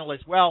the final as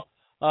well.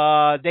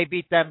 They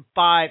beat them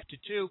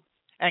 5-2.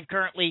 And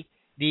currently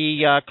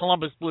the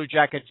Columbus Blue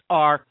Jackets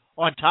are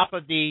on top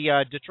of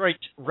the Detroit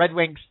Red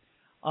Wings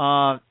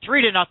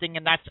 3-0,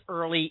 and that's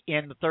early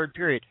in the third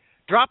period.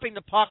 Dropping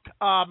the puck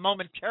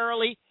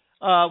momentarily,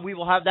 we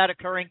will have that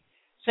occurring.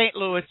 St.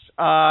 Louis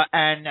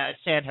and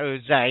San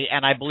Jose,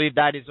 and I believe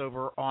that is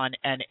over on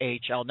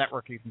NHL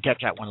Network. You can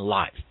catch that one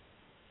live.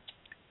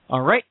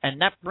 All right,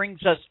 and that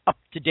brings us up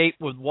to date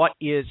with what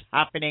is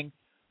happening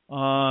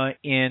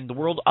in the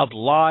world of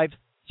live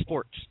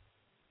sports.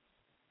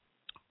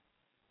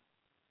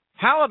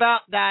 How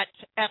about that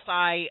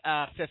SI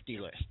 50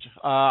 list?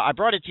 I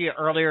brought it to you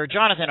earlier.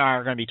 Jonathan and I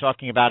are going to be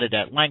talking about it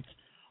at length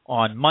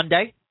on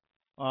Monday,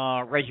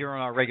 right here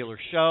on our regular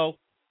show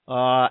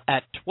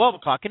at 12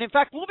 o'clock. And, in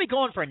fact, we'll be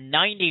going for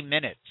 90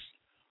 minutes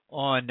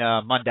on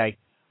Monday.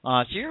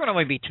 So you're going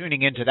to be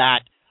tuning into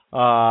that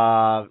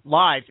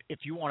live if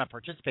you want to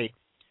participate.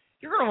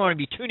 You're going to want to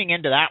be tuning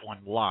into that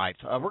one live.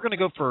 We're going to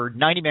go for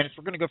 90 minutes.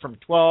 We're going to go from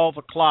 12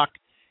 o'clock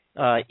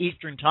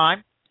Eastern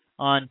time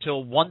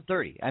until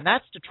 1:30, and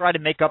that's to try to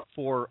make up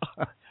for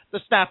the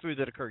snafu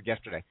that occurred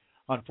yesterday,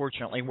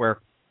 unfortunately, where,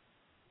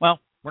 well,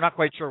 we're not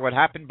quite sure what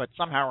happened, but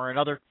somehow or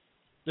another,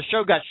 the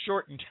show got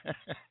shortened.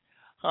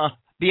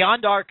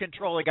 Beyond our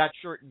control, it got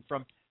shortened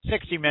from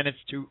 60 minutes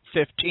to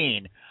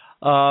 15.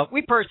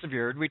 We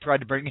persevered. We tried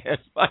to bring as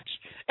much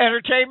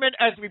entertainment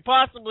as we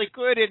possibly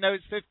could in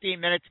those 15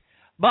 minutes,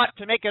 but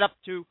to make it up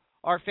to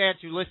our fans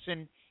who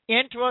listen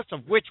in to us,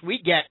 of which we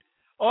get,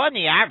 on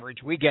the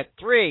average, we get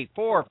 3,000,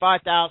 4,000,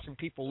 5,000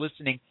 people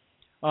listening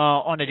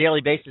on a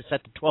daily basis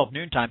at the 12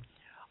 noon time.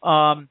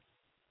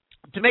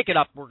 To make it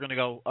up, we're going to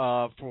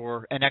go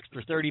for an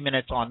extra 30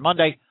 minutes on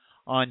Monday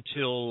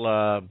until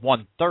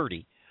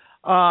 1:30.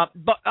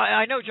 But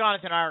I know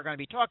Jonathan and I are going to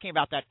be talking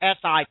about that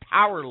SI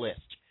Power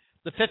List,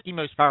 the 50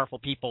 most powerful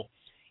people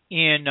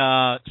in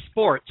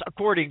sports,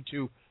 according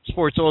to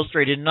Sports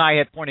Illustrated. And I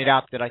had pointed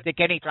out that I think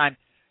anytime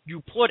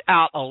you put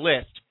out a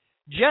list,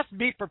 just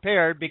be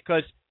prepared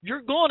because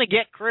you're going to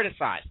get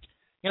criticized.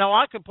 You know,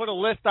 I could put a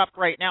list up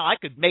right now. I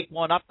could make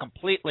one up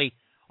completely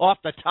off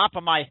the top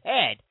of my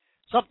head,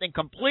 something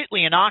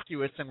completely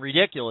innocuous and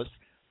ridiculous,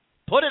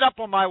 put it up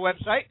on my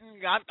website,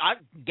 and I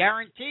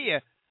guarantee you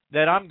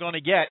that I'm going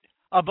to get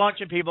a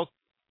bunch of people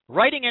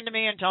writing into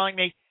me and telling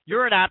me,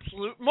 you're an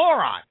absolute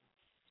moron.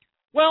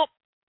 Well,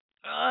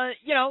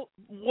 you know,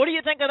 what do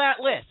you think of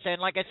that list?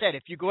 And like I said,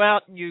 if you go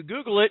out and you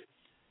Google it,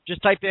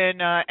 just type in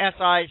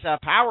SI's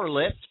power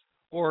list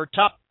or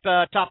top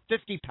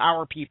 50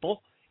 power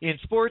people in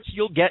sports,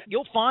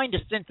 you'll find a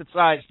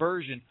synthesized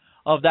version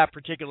of that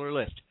particular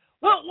list.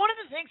 Well, one of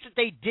the things that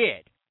they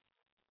did,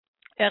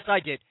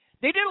 SI did,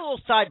 they did a little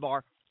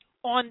sidebar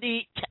on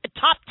the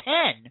top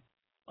 10,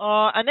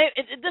 and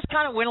this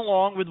kind of went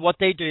along with what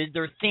they did,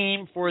 their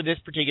theme for this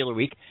particular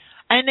week,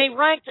 and they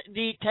ranked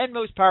the 10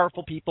 most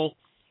powerful people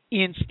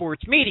in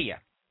sports media.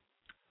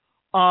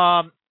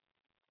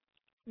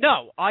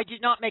 No, I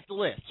did not make the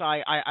list.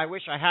 I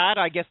wish I had.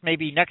 I guess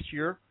maybe next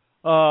year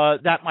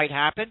that might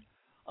happen.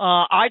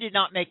 I did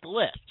not make the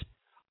list.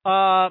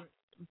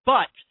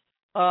 But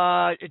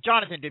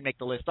Jonathan didn't make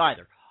the list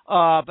either.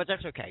 But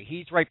that's okay.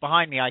 He's right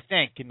behind me, I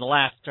think, in the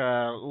last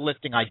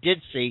listing I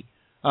did see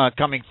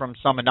coming from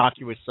some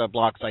innocuous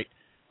blog site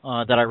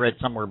that I read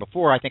somewhere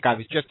before. I think I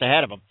was just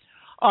ahead of him.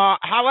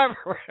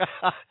 However,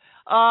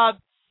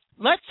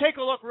 let's take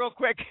a look real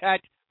quick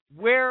at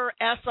where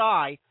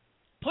SI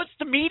puts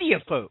the media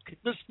folk,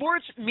 the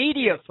sports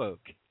media folk.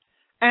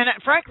 And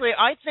frankly,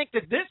 I think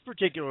that this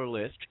particular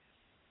list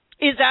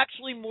is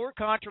actually more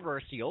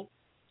controversial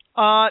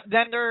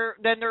than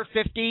their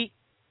 50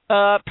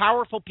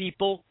 powerful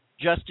people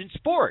just in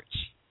sports.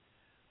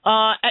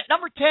 At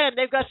number 10,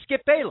 they've got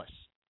Skip Bayless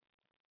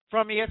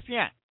from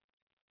ESPN.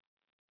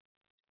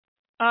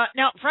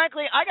 Now,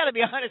 frankly, I got to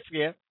be honest with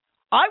you.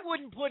 I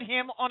wouldn't put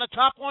him on a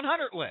top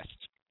 100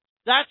 list.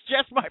 That's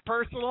just my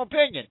personal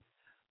opinion.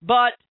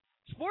 But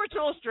Sports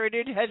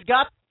Illustrated has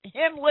got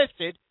him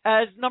listed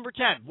as number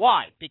 10.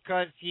 Why?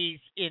 Because he's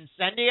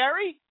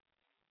incendiary?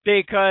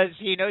 Because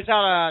he knows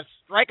how to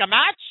strike a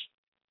match?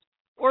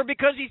 Or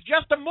because he's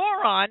just a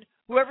moron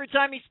who every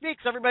time he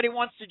speaks, everybody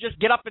wants to just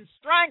get up and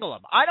strangle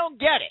him? I don't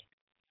get it.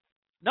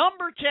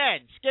 Number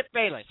 10, Skip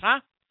Bayless, huh?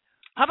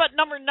 How about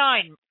number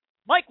 9,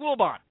 Mike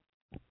Wilbon?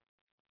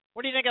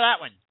 What do you think of that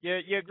one?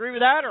 You agree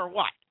with that or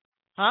what?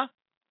 Huh?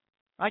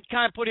 I'd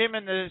kind of put him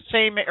in the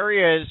same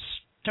area as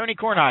Tony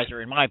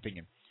Kornheiser, in my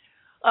opinion.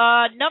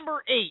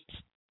 Number 8,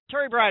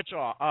 Terry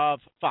Bradshaw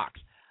of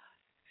Fox.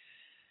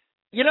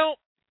 You know,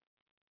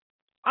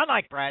 I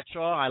like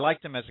Bradshaw. I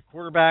liked him as a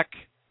quarterback.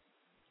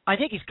 I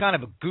think he's kind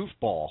of a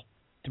goofball,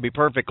 to be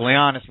perfectly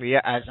honest with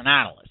you, as an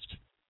analyst.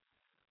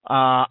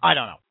 I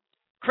don't know.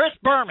 Chris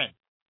Berman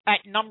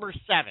at number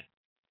 7.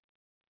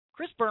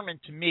 Chris Berman,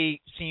 to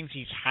me, seems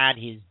he's had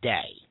his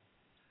day.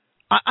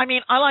 I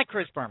mean, I like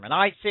Chris Berman.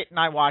 I sit and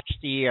I watch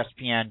the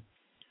ESPN,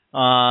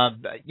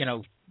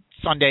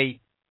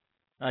 Sunday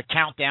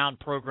countdown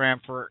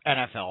program for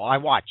NFL. I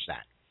watch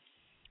that.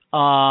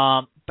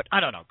 But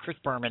I don't know. Chris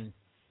Berman,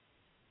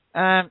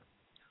 a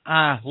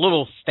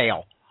little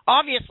stale.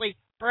 Obviously,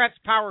 perhaps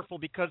powerful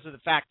because of the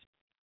fact,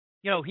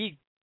 he,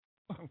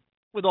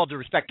 with all due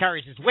respect,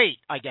 carries his weight,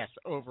 I guess,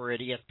 over at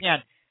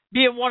ESPN,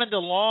 being one of the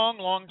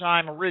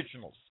long-time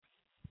originals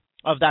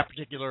of that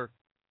particular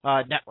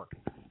network.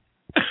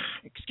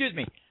 Excuse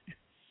me.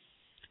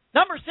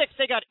 Number 6,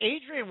 they got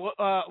Adrian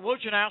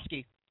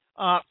Wojnarowski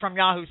from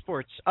Yahoo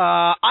Sports.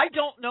 I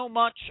don't know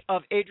much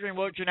of Adrian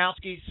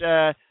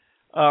Wojnarowski's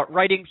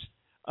writings.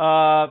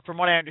 From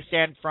what I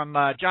understand from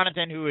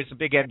Jonathan, who is a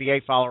big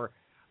NBA follower,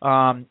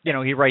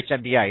 he writes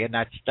NBA, and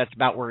that's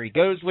about where he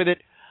goes with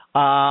it.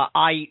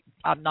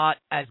 I'm not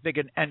as big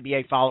an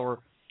NBA follower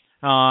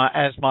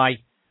as my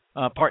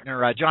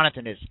partner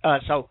Jonathan is,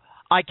 so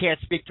I can't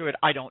speak to it.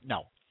 I don't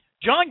know.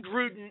 John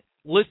Gruden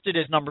listed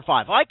as number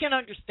 5. I can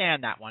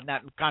understand that one.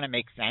 That kind of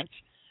makes sense.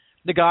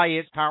 The guy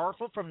is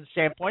powerful from the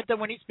standpoint that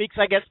when he speaks,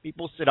 I guess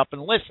people sit up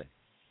and listen.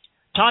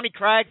 Tommy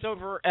Craig's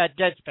over at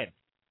Deadspin.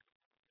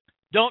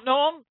 Don't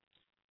know him?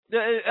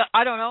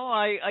 I don't know.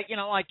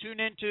 I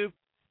tune into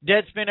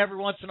Deadspin every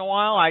once in a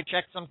while. I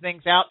check some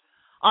things out.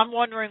 I'm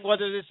wondering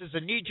whether this is a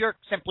knee-jerk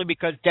simply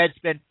because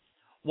Deadspin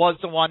was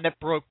the one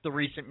that broke the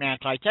recent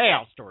Manti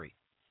Te'o story.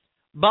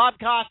 Bob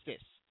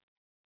Costas.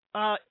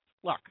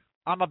 Look,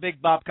 I'm a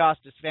big Bob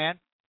Costas fan.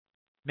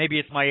 Maybe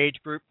it's my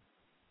age group.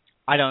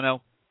 I don't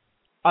know.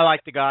 I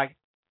like the guy.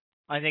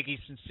 I think he's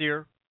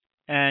sincere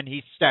and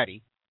he's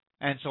steady.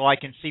 And so I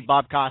can see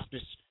Bob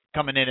Costas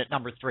coming in at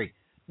number 3.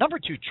 Number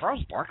 2,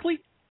 Charles Barkley.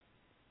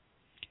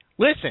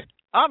 Listen,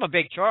 I'm a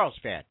big Charles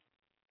fan.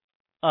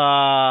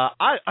 I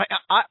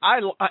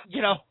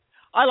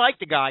like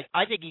the guy.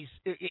 I think he's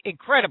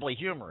incredibly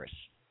humorous.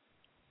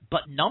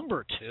 But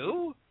number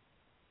 2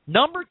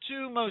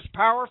 most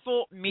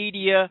powerful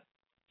media,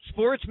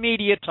 sports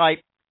media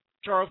type,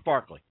 Charles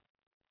Barkley.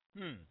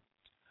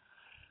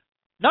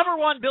 Number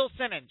 1, Bill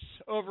Simmons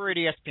over at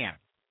ESPN.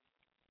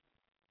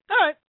 All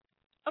right.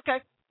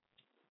 Okay.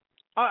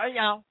 I'm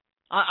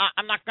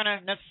not going to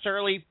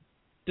necessarily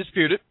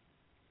dispute it.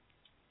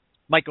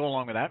 Might go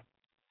along with that.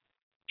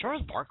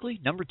 Charles Barkley,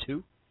 number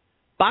 2.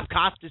 Bob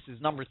Costas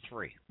is number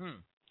 3.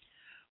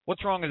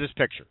 What's wrong with this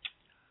picture?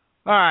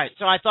 All right,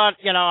 so I thought,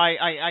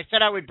 I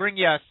said I would bring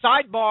you a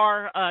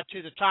sidebar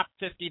to the top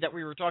 50 that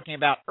we were talking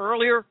about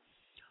earlier.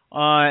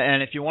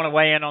 And if you want to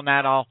weigh in on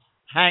that, I'll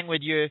hang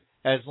with you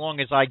as long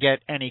as I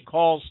get any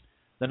calls.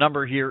 The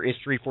number here is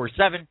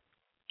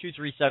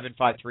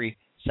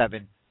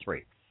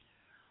 347-237-5373.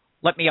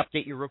 Let me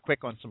update you real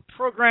quick on some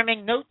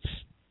programming notes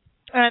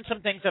and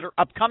some things that are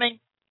upcoming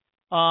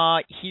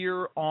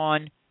here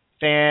on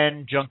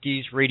Fan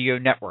Junkies Radio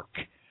Network.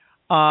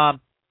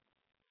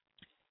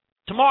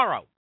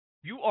 Tomorrow,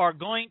 you are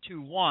going to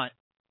want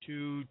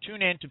to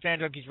tune in to Fan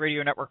Junkies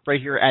Radio Network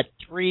right here at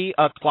 3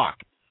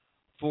 o'clock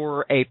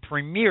for a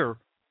premiere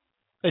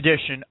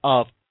edition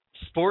of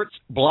Sports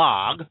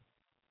Blog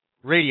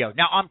Radio.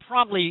 Now, I'm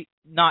probably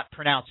not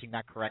pronouncing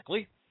that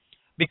correctly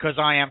because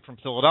I am from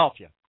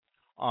Philadelphia.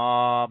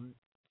 And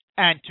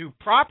to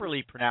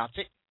properly pronounce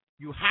it,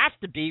 you have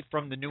to be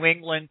from the New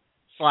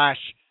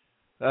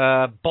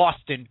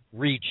England/Boston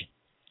region.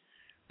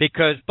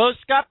 Because both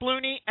Scott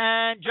Blooney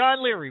and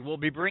John Leary will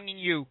be bringing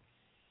you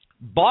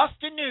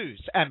Boston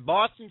news and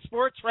Boston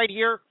sports right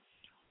here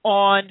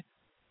on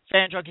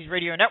Fan Junkies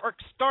Radio Network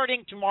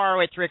starting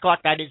tomorrow at 3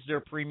 o'clock. That is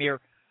their premiere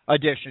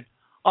edition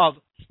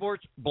of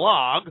Sports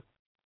Blog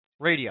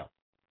Radio.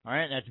 All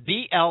right, that's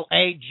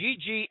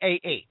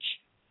BLAGGAH.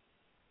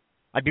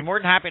 I'd be more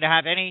than happy to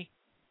have any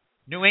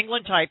New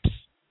England types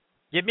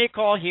give me a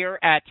call here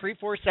at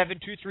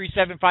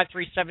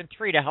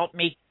 347-237-5373 to help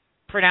me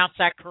pronounce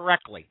that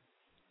correctly.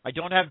 I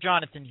don't have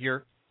Jonathan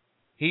here.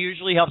 He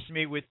usually helps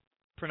me with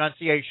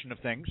pronunciation of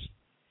things.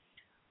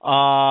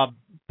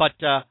 But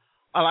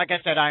like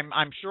I said,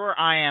 I'm sure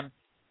I am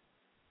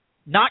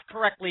not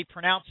correctly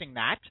pronouncing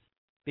that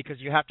because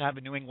you have to have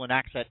a New England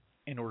accent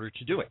in order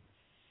to do it.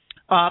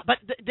 But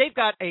they've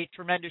got a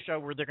tremendous show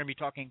where they're going to be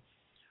talking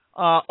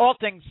all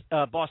things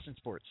Boston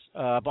sports,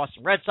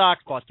 Boston Red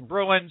Sox, Boston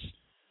Bruins,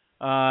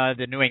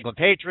 the New England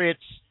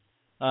Patriots.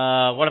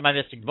 What am I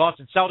missing?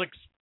 Boston Celtics.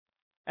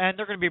 And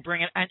they're going to be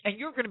bringing, and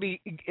you're going to be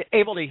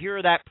able to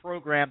hear that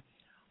program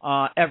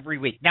every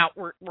week. Now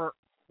we're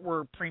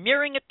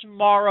premiering it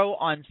tomorrow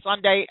on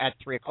Sunday at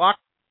 3:00.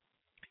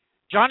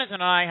 Jonathan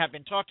and I have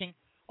been talking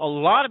a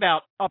lot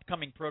about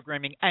upcoming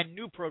programming and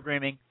new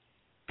programming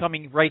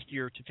coming right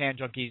here to Fan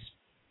Junkies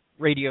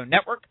Radio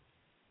Network.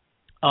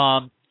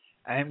 And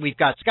we've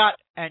got Scott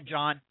and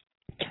John,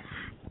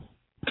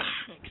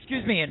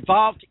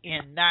 involved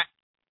in that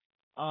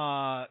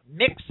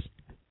mix.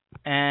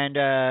 And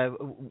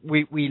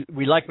we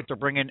like what they're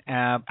bringing.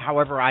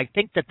 However, I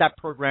think that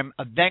program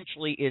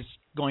eventually is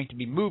going to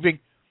be moving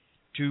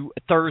to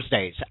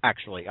Thursdays,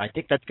 actually. I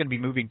think that's going to be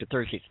moving to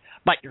Thursdays.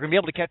 But you're going to be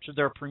able to catch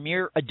their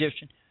premiere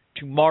edition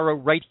tomorrow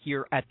right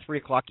here at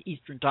 3:00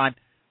 Eastern Time.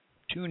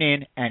 Tune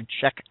in and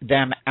check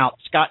them out.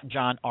 Scott and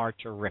John are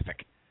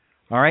terrific.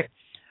 All right?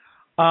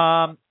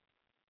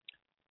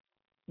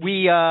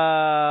 We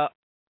have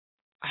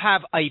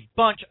a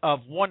bunch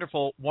of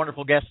wonderful,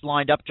 wonderful guests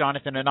lined up,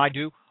 Jonathan and I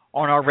do,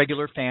 on our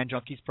regular Fan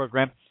Junkies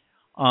program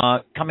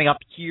coming up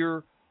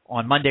here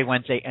on Monday,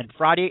 Wednesday, and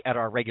Friday at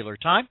our regular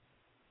time,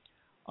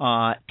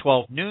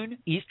 12 noon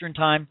Eastern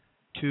Time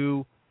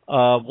to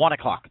 1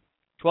 o'clock,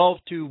 12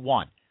 to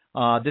 1.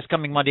 This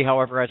coming Monday,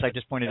 however, as I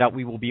just pointed out,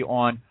 we will be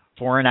on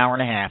for an hour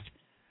and a half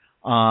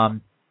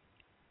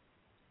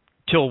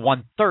till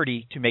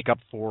 1:30 to make up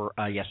for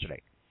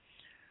yesterday.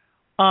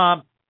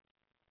 What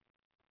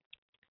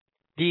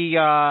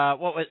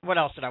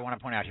else did I want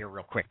to point out here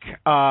real quick?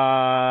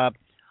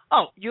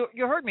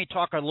 You heard me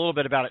talk a little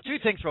bit about it. Two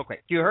things real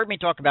quick. You heard me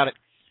talk about it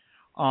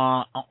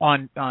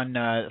on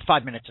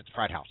 5 Minutes at the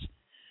Frat House.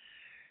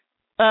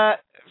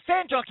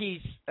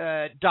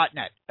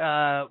 FanJunkies.net,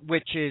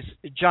 which is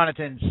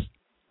Jonathan's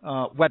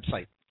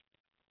website.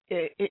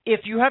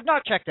 If you have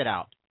not checked it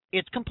out,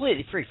 it's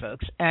completely free,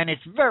 folks, and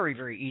it's very,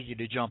 very easy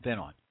to jump in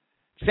on.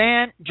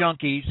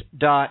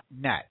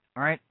 FanJunkies.net,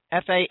 all right?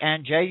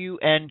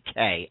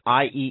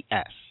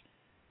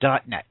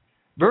 FANJUNKIES.net.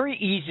 Very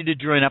easy to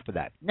join up with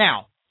that.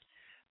 Now,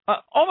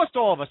 almost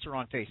all of us are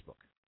on Facebook.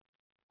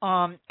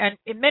 And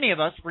many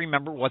of us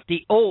remember what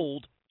the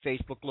old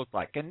Facebook looked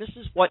like. And this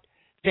is what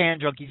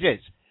Fan Junkies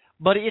is.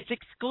 But it's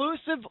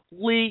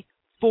exclusively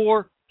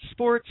for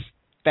sports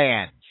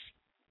fans.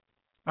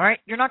 All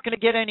right? You're not going to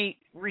get any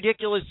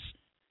ridiculous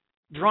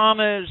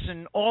dramas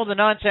and all the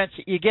nonsense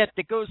that you get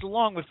that goes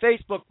along with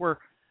Facebook where,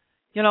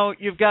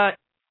 you've got,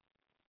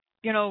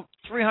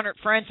 300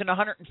 friends and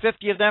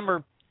 150 of them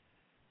are,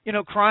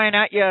 crying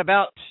at you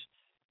about,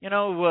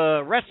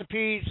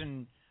 recipes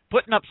and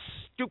putting up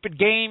stupid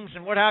games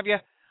and what have you.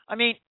 I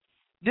mean,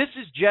 this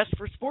is just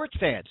for sports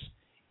fans.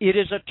 It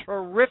is a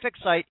terrific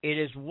site. It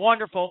is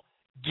wonderful.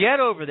 Get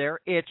over there.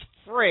 It's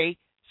free.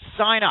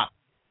 Sign up.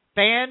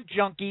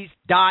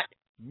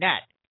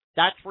 FanJunkies.net.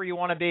 That's where you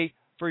want to be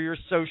for your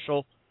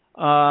social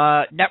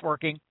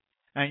networking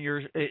and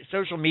your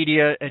social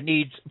media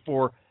needs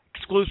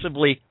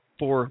exclusively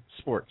for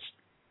sports.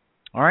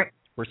 All right?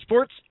 Where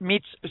sports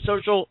meets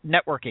social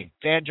networking.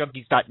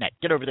 FanJunkies.net.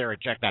 Get over there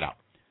and check that out.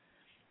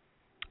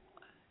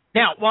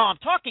 Now, while I'm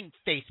talking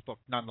Facebook,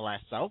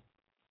 nonetheless, though,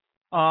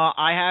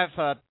 I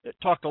have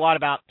talked a lot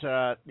about,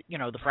 the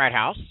Frat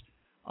House,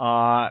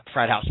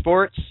 Frat House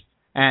Sports,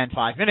 and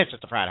 5 Minutes at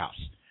the Frat House.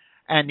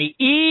 And the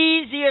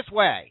easiest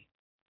way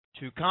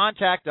to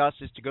contact us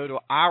is to go to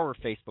our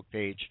Facebook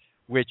page,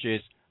 which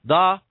is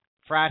the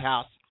Frat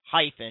House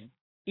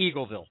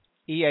Eagleville,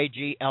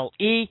 EAGLEVILLE.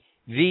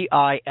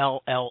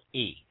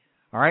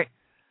 All right?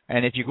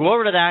 And if you go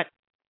over to that,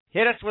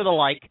 hit us with a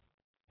like,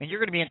 and you're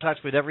going to be in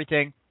touch with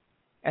everything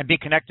and be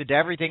connected to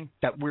everything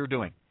that we're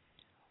doing.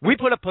 We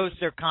put up posts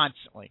there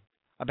constantly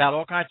about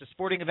all kinds of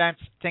sporting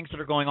events, things that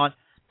are going on,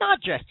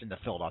 not just in the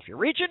Philadelphia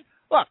region.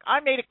 Look,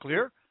 I made it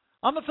clear.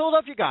 I'm a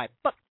Philadelphia guy,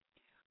 but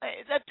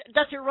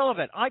that's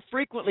irrelevant. I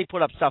frequently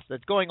put up stuff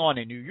that's going on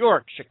in New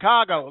York,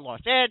 Chicago,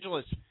 Los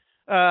Angeles,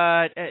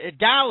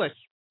 Dallas.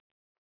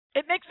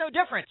 It makes no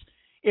difference.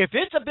 If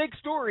it's a big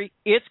story,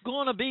 it's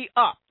going to be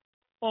up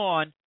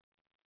on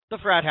the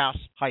Frat House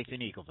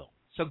Eagleville.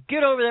 So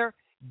get over there,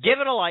 give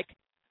it a like.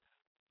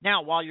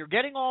 Now, while you're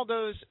getting all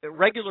those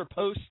regular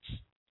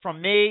posts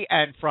from me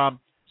and from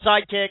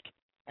Sidekick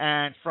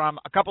and from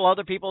a couple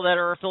other people that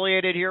are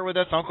affiliated here with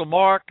us, Uncle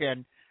Mark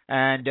and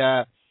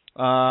Brandon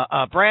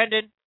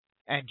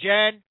and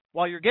Jen,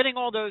 while you're getting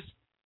all those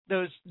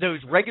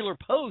regular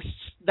posts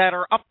that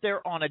are up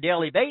there on a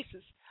daily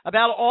basis,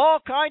 about all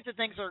kinds of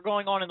things that are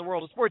going on in the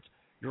world of sports.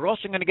 You're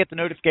also going to get the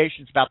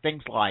notifications about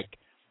things like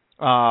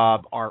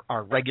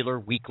our regular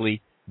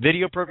weekly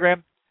video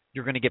program.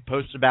 You're going to get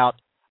posts about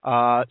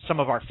some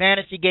of our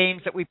fantasy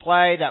games that we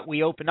play, that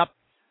we open up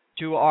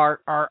to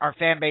our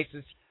fan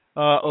bases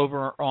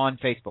over on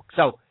Facebook.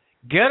 So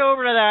get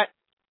over to that,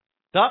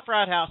 the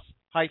Frat House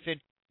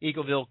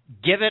Eagleville.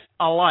 Give it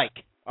a like.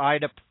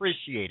 I'd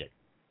appreciate it.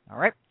 All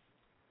right?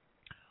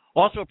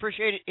 Also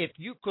appreciate it if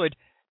you could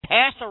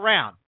pass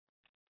around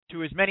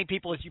to as many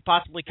people as you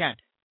possibly can.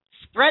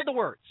 Spread the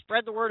word.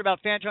 Spread the word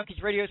about Fan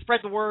Junkies Radio. Spread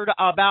the word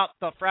about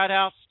the Frat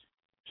House.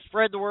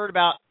 Spread the word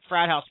about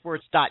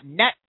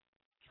FratHouseSports.net.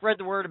 Spread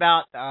the word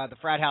about the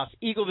Frat House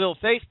Eagleville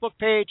Facebook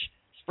page.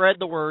 Spread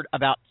the word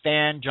about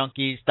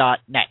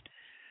FanJunkies.net.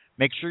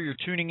 Make sure you're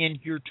tuning in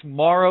here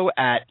tomorrow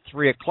at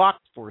 3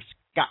 o'clock for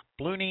Scott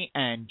Blooney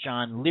and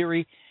John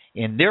Leary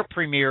in their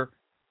premiere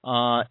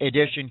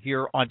edition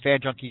here on Fan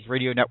Junkies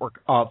Radio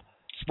Network of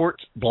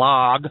Sports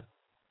Blog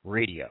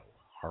Radio.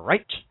 All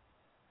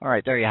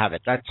right, there you have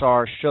it. That's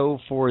our show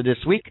for this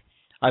week.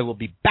 I will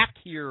be back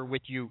here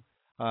with you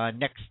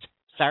next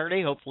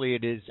Saturday. Hopefully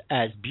it is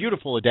as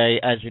beautiful a day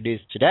as it is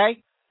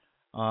today.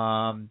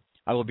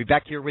 I will be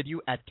back here with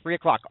you at 3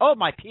 o'clock. Oh,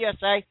 my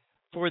PSA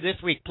for this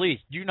week, please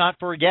do not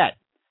forget.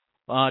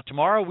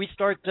 Tomorrow we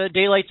start the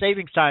daylight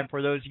savings time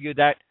for those of you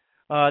that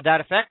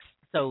affects.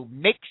 So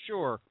make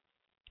sure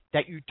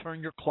that you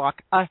turn your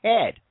clock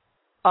ahead.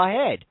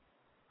 All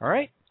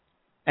right?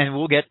 And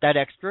we'll get that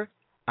extra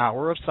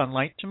hour of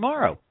sunlight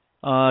tomorrow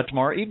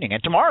evening.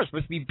 And tomorrow is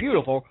supposed to be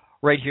beautiful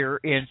right here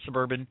in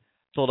suburban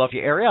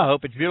Philadelphia area. I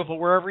hope it's beautiful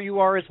wherever you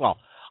are as well.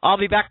 I'll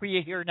be back with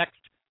you here next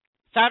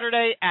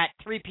Saturday at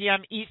 3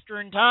 p.m.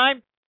 Eastern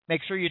Time.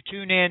 Make sure you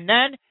tune in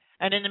then.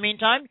 And in the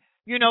meantime,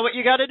 you know what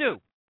you got to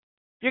do.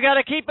 You got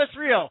to keep us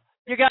real.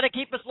 You got to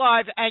keep us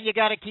live. And you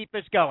got to keep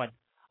us going.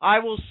 I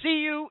will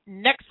see you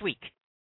next week.